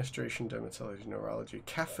 Administration, dermatology, neurology,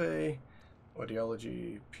 cafe,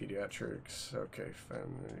 audiology, pediatrics. Okay,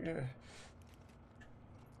 family, yeah.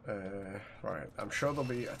 Right, I'm sure there'll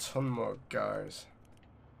be a ton more guys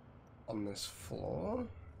on this floor.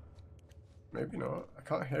 Maybe not. I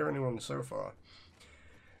can't hear anyone so far.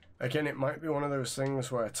 Again, it might be one of those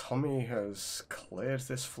things where Tommy has cleared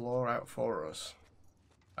this floor out for us,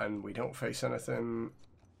 and we don't face anything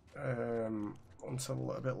until a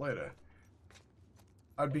little bit later.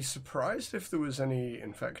 I'd be surprised if there was any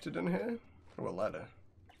infected in here. Oh, a letter.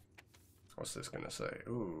 What's this gonna say?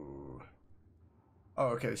 Ooh. Oh,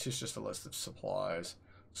 okay, this is just a list of supplies.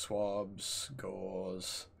 Swabs,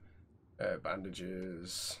 gauze,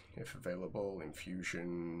 bandages, if available,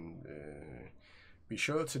 infusion. Be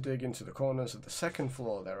sure to dig into the corners of the second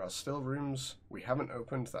floor. There are still rooms we haven't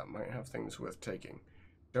opened that might have things worth taking.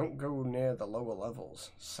 Don't go near the lower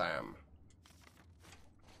levels. Sam.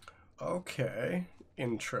 Okay,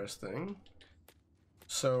 interesting.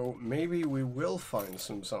 So maybe we will find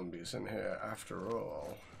some zombies in here after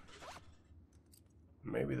all.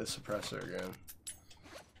 Maybe the suppressor again.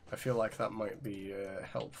 I feel like that might be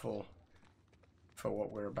helpful for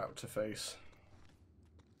what we're about to face.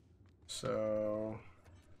 So,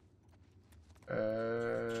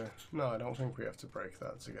 no, I don't think we have to break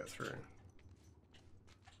that to get through.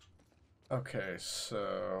 Okay,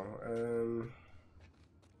 so,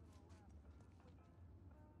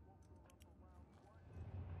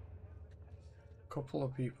 couple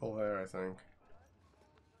of people there, I think.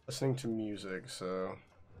 Listening to music, so.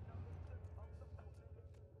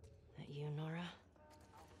 That you, Nora?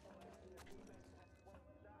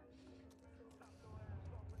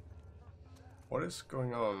 What is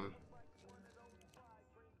going on?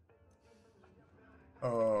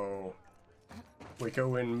 Oh. We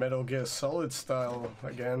go in Metal Gear Solid style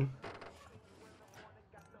again.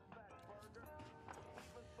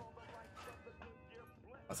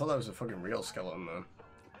 I thought that was a fucking real skeleton, man.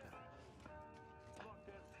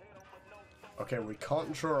 Okay, we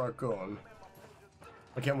can't draw our gun.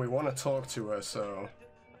 Again, we want to talk to her, so...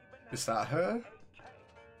 Is that her?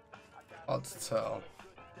 Hard to tell.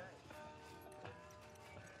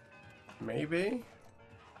 Maybe?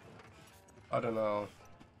 I don't know.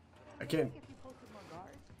 Again... If you posted more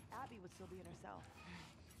guards, Abby would still be in her cell.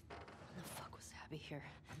 When the fuck was Abby here?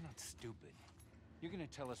 I'm not stupid. You're gonna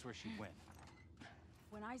tell us where she went.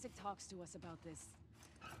 When Isaac talks to us about this,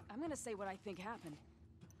 I'm gonna say what I think happened.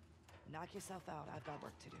 Knock yourself out. I've got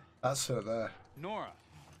work to do. That's her there. Nora!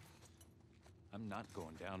 I'm not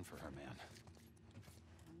going down for her, man.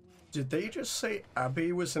 Did they just say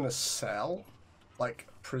Abby was in a cell? Like,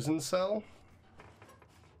 prison cell?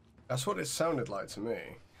 That's what it sounded like to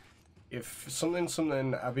me. If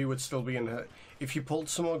something, Abby would still be in her... If you pulled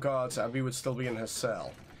some more guards, Abby would still be in her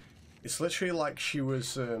cell. It's literally like she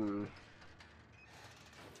was,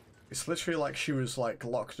 It's literally like she was, like,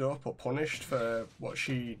 locked up or punished for what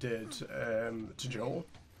she did, to Joel.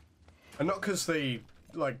 And not because they,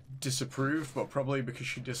 like, disapproved, but probably because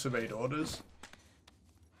she disobeyed orders.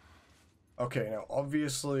 Okay, now,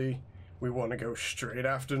 obviously, we want to go straight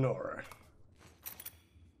after Nora.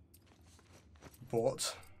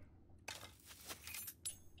 But...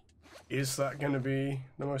 is that going to be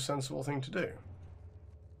the most sensible thing to do?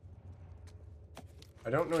 I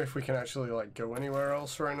don't know if we can actually, like, go anywhere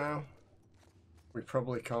else right now. We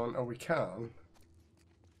probably can't. Oh, we can.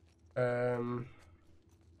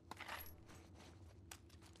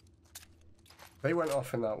 They went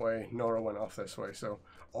off in that way. Nora went off this way, so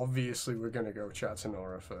obviously we're going to go chat to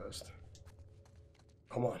Nora first.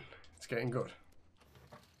 Come on. It's getting good.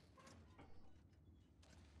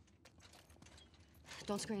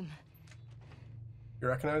 Don't scream. You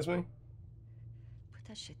recognize me? Put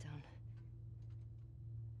that shit down.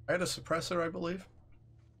 I had a suppressor, I believe.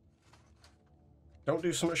 Don't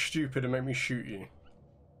do something stupid and make me shoot you.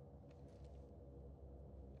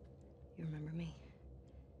 You remember me?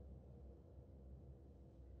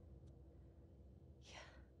 Yeah.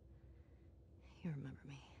 You remember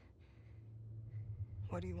me.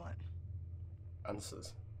 What do you want?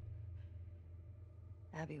 Answers.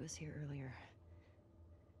 Abby was here earlier.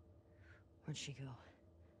 Where'd she go?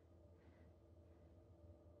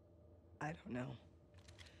 I don't know.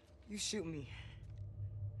 You shoot me.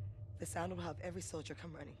 The sound will have every soldier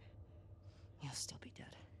come running. You'll still be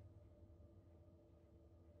dead.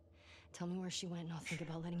 Tell me where she went and I'll think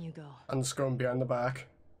about letting you go. Anne's going behind the back.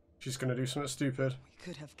 She's gonna do something stupid. We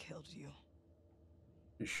could have killed you.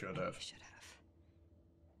 You should Maybe have. you should have.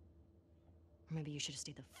 Or maybe you should have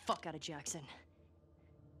stayed the fuck out of Jackson.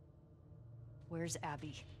 Where's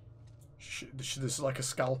Abby? There's like a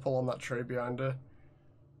scalpel on that tray behind her.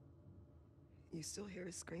 You still hear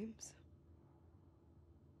his screams?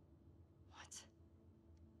 What?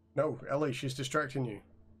 No, Ellie, she's distracting you.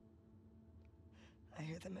 I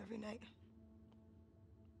hear them every night.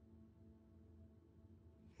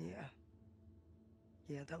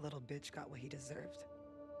 Yeah, that little bitch got what he deserved.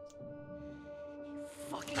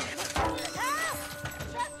 Fucking help!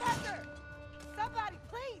 Trespasser! Somebody,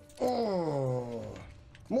 please! Oh,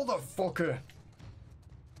 motherfucker!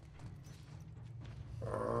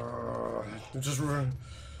 Just run.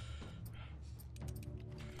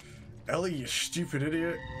 Ellie, you stupid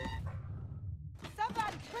idiot.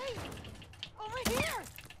 Somebody, please! Over here!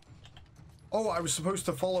 Oh, I was supposed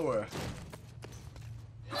to follow her.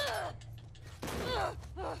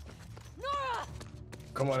 Nora!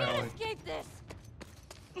 Come on, Can't Ellie. escape this!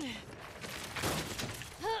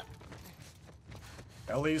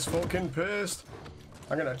 Ellie's fucking pissed.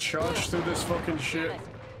 I'm gonna charge through this fucking shit.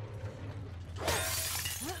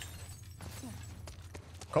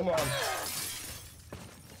 Come on.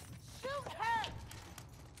 Shoot her!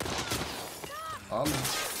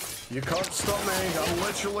 You can't stop me. I'm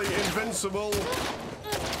literally invincible.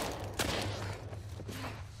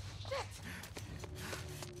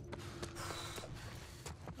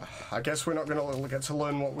 I guess we're not gonna get to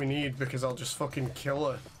learn what we need because I'll just fucking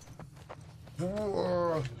kill her.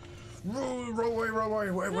 Wrong way, wrong way.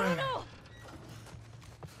 Where? No!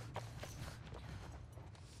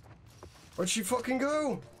 Where'd she fucking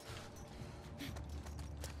go?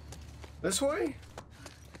 This way?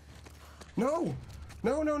 No!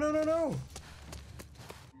 No, no, no, no, no!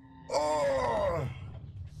 Oh!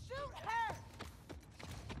 Shoot her!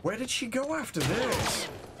 Where did she go after this?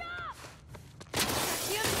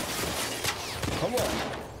 Come on.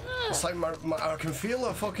 It's like I can feel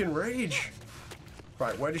her fucking rage.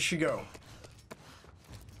 Right, where did she go?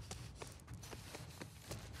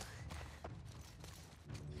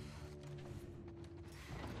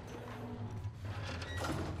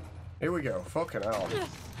 Here we go. Fucking hell.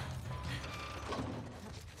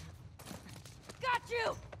 Got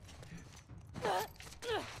you!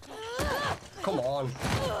 Come on.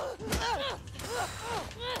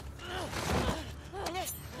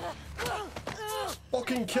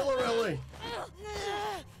 Fucking kill her, Ellie.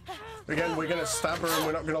 Again, we're gonna stab her and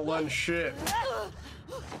we're not gonna learn shit.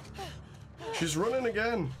 She's running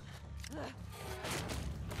again.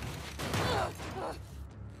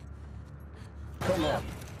 Come on.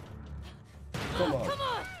 Come on.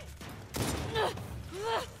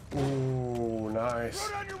 Ooh, nice.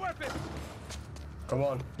 Throw down your weapon! Come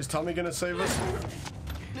on. Is Tommy gonna save us?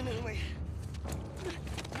 No, wait.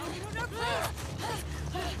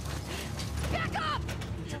 Back up!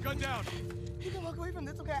 Put your gun down! You can walk away from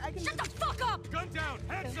this, okay? I can. Shut the fuck up! Gun down!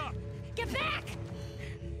 Hands up! Get back!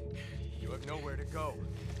 You have nowhere to go.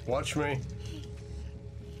 Watch me.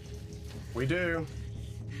 We do.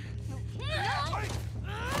 Get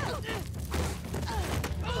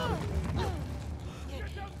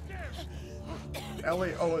downstairs!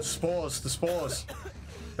 Ellie, oh, it's spores. The spores.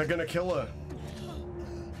 They're gonna kill her.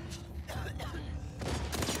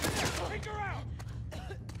 Take her out!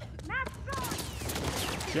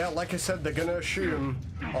 Yeah, like I said, they're gonna shoot him.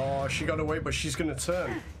 Oh, she got away, but she's gonna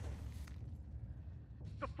turn.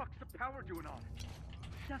 What the fuck's the power doing on?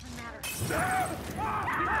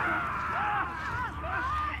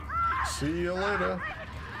 See you later.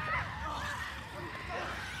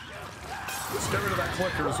 Let's get rid of that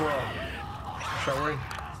clicker as well, shall we?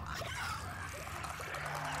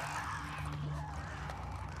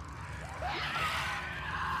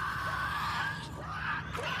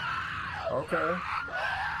 Okay.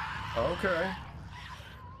 Okay.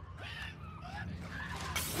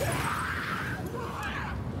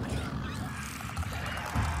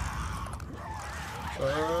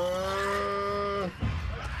 Uh-oh.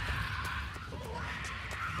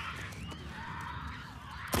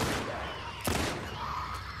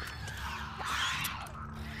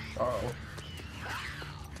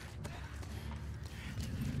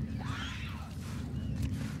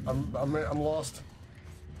 I'm lost.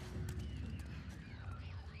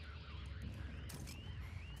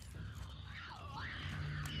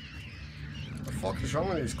 What the fuck is wrong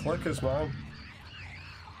with these clickers, man?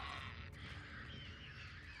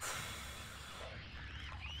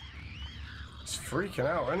 It's freaking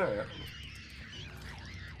out, isn't it?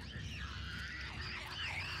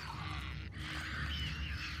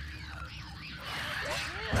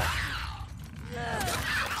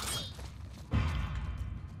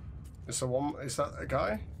 Is that a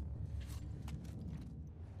guy?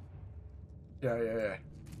 Yeah.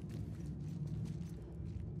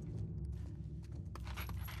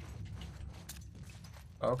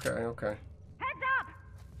 Okay. Heads up!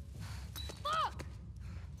 Fuck!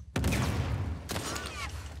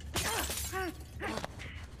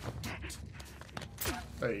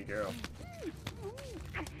 There you go.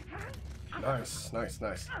 Nice.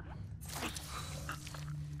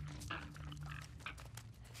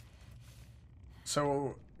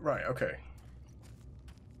 So, right, okay.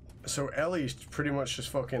 So Ellie's pretty much just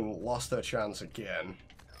fucking lost her chance again.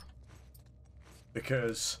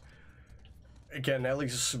 Because, again,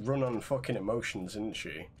 Ellie's run on fucking emotions, isn't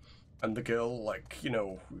she? And the girl, like, you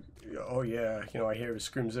know, oh yeah, you know, I hear her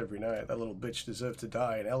screams every night, that little bitch deserved to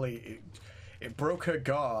die. And Ellie, it broke her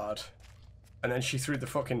guard, and then she threw the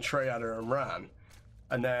fucking tray at her and ran.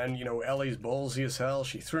 And then, you know, Ellie's ballsy as hell,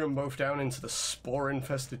 she threw them both down into the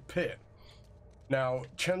spore-infested pit. Now,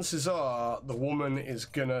 chances are the woman is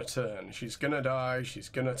gonna turn. She's gonna die, she's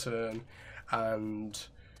gonna turn, and,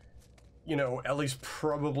 you know, Ellie's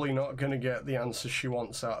probably not gonna get the answer she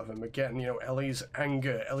wants out of him. Again, you know, Ellie's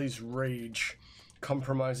anger, Ellie's rage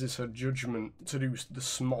compromises her judgment to do the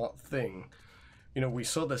smart thing. You know, we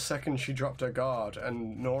saw the second she dropped her guard,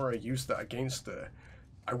 and Nora used that against her.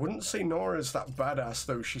 I wouldn't say Nora's that badass,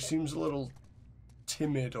 though. She seems a little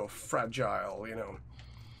timid or fragile, you know.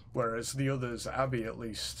 Whereas the others, Abby at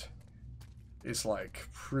least, is like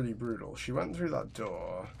pretty brutal. She went through that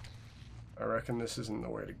door. I reckon this isn't the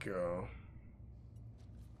way to go.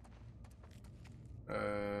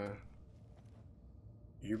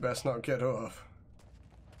 You best not get up.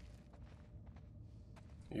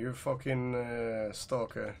 You fucking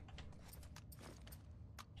stalker.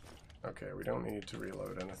 Okay, we don't need to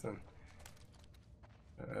reload anything.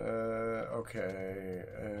 Okay,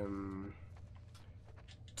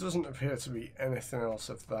 doesn't appear to be anything else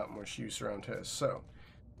of that much use around here, so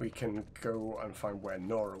we can go and find where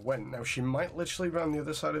Nora went. Now, she might literally be on the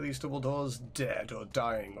other side of these double doors, dead or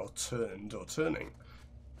dying or turned or turning.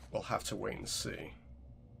 We'll have to wait and see.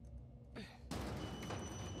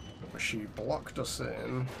 But she blocked us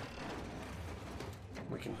in.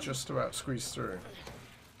 We can just about squeeze through.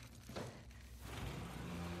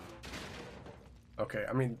 Okay,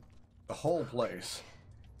 I mean, the whole place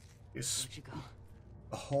is... Where'd you go?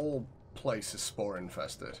 The whole place is spore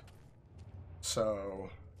infested. So...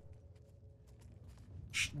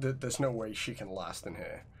 there's no way she can last in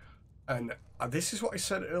here. And this is what I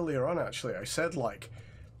said earlier on, actually. I said, like,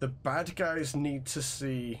 the bad guys need to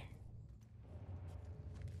see...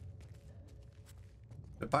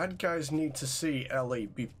 The bad guys need to see Ellie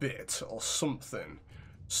be bit or something,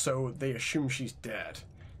 so they assume she's dead.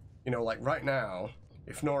 You know, like right now,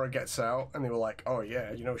 if Nora gets out and they were like, oh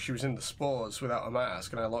yeah, you know, she was in the spores without a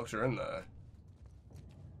mask and I locked her in there.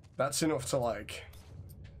 That's enough to, like,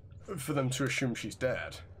 for them to assume she's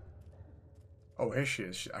dead. Oh, here she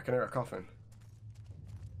is. I can hear her coughing.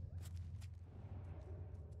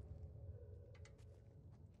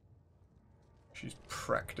 She's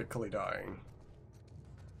practically dying.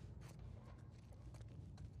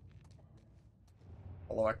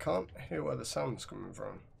 Although I can't hear where the sound's coming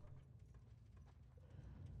from.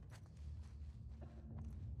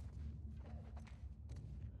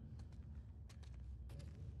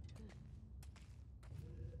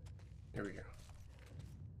 Here we go.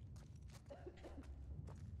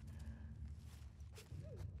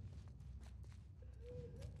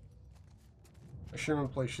 Assuming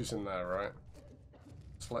place she's in there, right?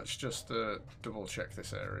 So let's just double check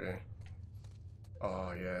this area.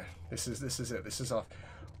 Oh yeah, this is it. This is off.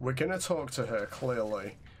 We're gonna talk to her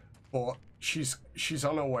clearly, but she's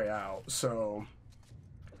on her way out, so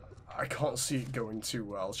I can't see it going too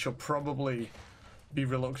well. She'll probably be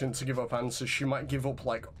reluctant to give up answers. She might give up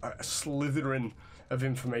like a slithering of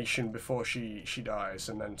information before she dies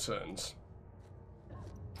and then turns.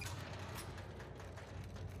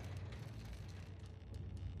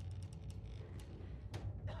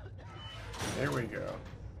 Here we go.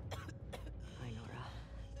 Hi, Nora.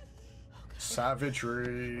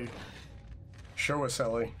 Savagery. Show us,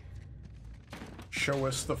 Ellie. Show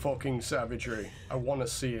us the fucking savagery. I want to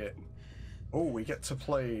see it. Oh, we get to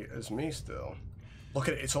play as me still. Look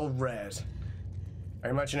at it, it's all red. I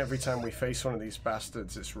imagine every time we face one of these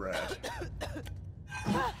bastards, it's red.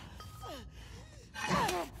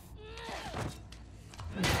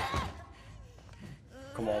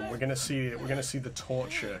 Come on, we're gonna see it. We're gonna see the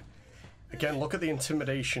torture. Again, look at the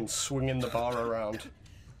intimidation swinging the bar around.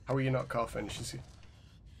 How are you not coughing? She's...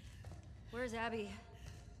 Where's Abby?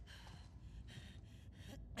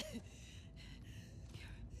 You're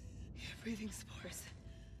breathing spores.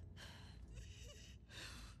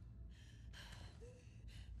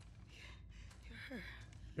 You're her.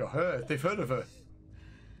 You're her. They've heard of her.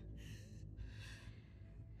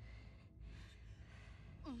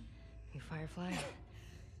 You Firefly?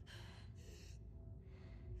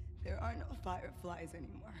 There are no fireflies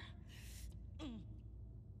anymore.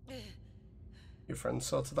 Your friend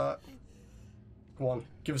sorted that? Come on,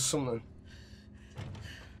 give us something.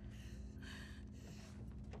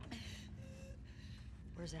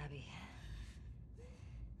 Where's Abby?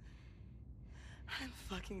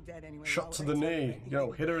 fucking dead anyway. Shot Why to would the I tell you knee. Yo,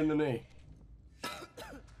 anything? hit her in the knee. Because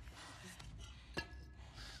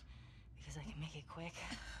I can make it quick.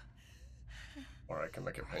 Or I can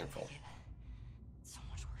make it painful. It's so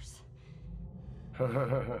much worse.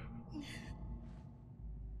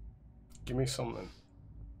 Give me something.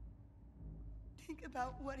 Think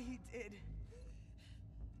about what he did.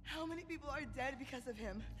 How many people are dead because of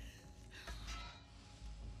him?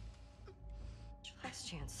 Last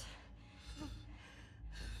chance.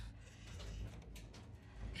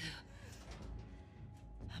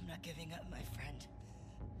 I'm not giving up, my friend.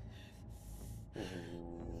 Ooh.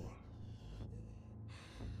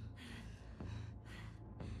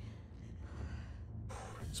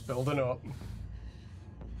 It's building up.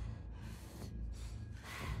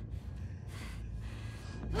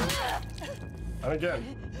 And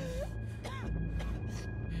again.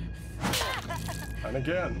 And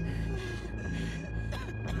again.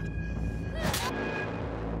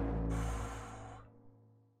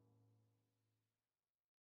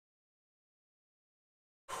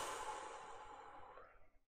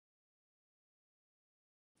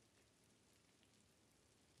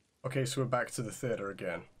 Okay, so we're back to the theater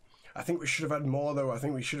again. I think we should have had more though. I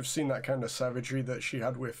think we should have seen that kind of savagery that she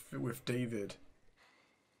had with David.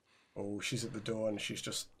 Oh, she's at the door and she's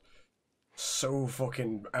just so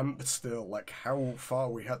fucking amped still, like how far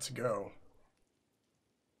we had to go.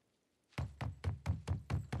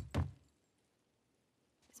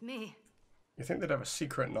 It's me. You think they'd have a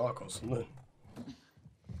secret knock or something?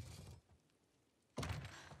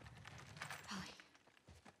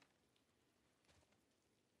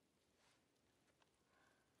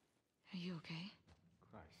 Are you okay?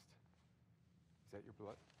 Christ. Is that your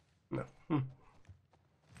blood? No.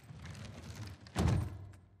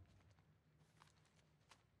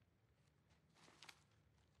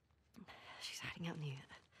 She's hiding out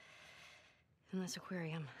in this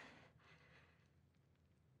aquarium.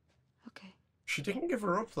 Okay. She didn't give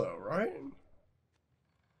her up though, right?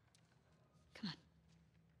 Come on.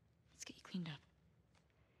 Let's get you cleaned up.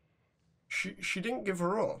 She didn't give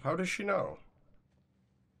her up. How does she know?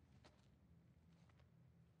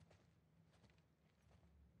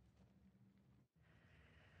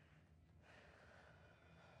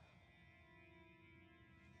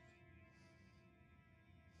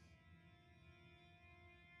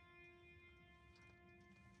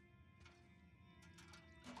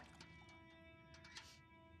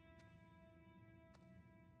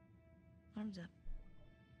 Arms up.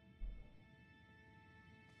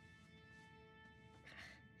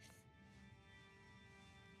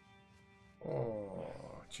 Oh,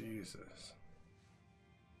 Jesus.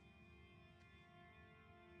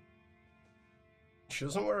 She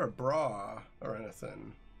doesn't wear a bra or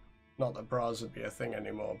anything. Not that bras would be a thing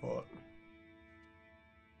anymore, but...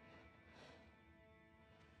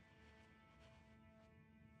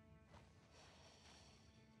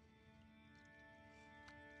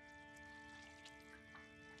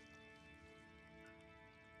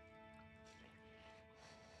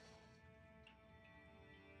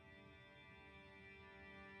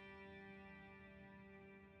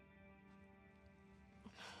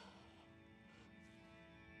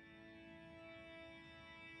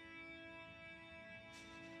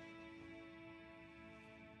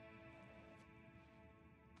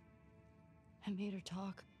 I made her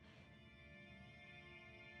talk.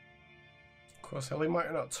 Of course, Ellie might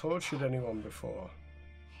have not tortured anyone before.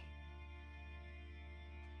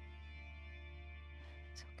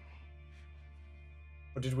 It's okay.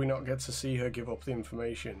 Or did we not get to see her give up the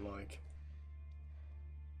information, like...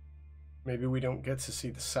 Maybe we don't get to see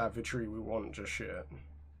the savagery we want just yet. I don't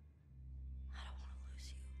want to lose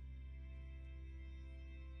you.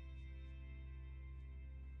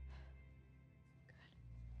 Good.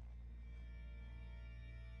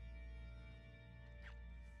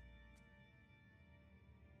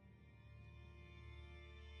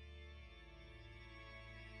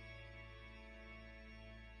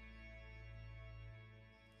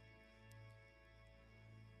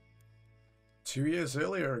 2 years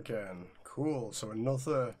earlier again. Cool. So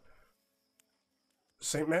another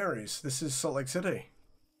St. Mary's. This is Salt Lake City.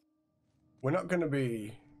 We're not gonna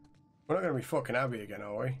be fucking Abby again,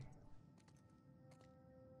 are we?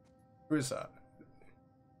 Who is that?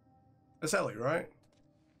 That's Ellie, right?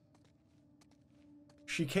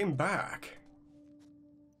 She came back.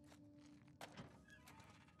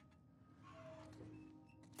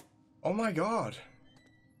 Oh my god.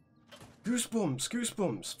 Goosebumps,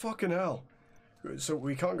 goosebumps, fucking hell. So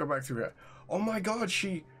we can't go back through here. Oh my god,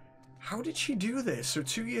 how did she do this? So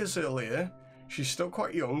 2 years earlier, she's still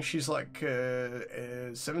quite young. She's like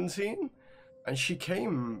 17. And she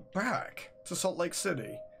came back to Salt Lake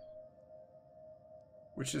City,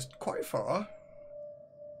 which is quite far.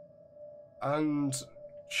 And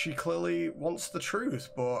she clearly wants the truth,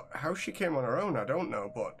 but how she came on her own, I don't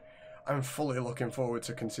know, but I'm fully looking forward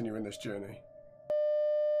to continuing this journey.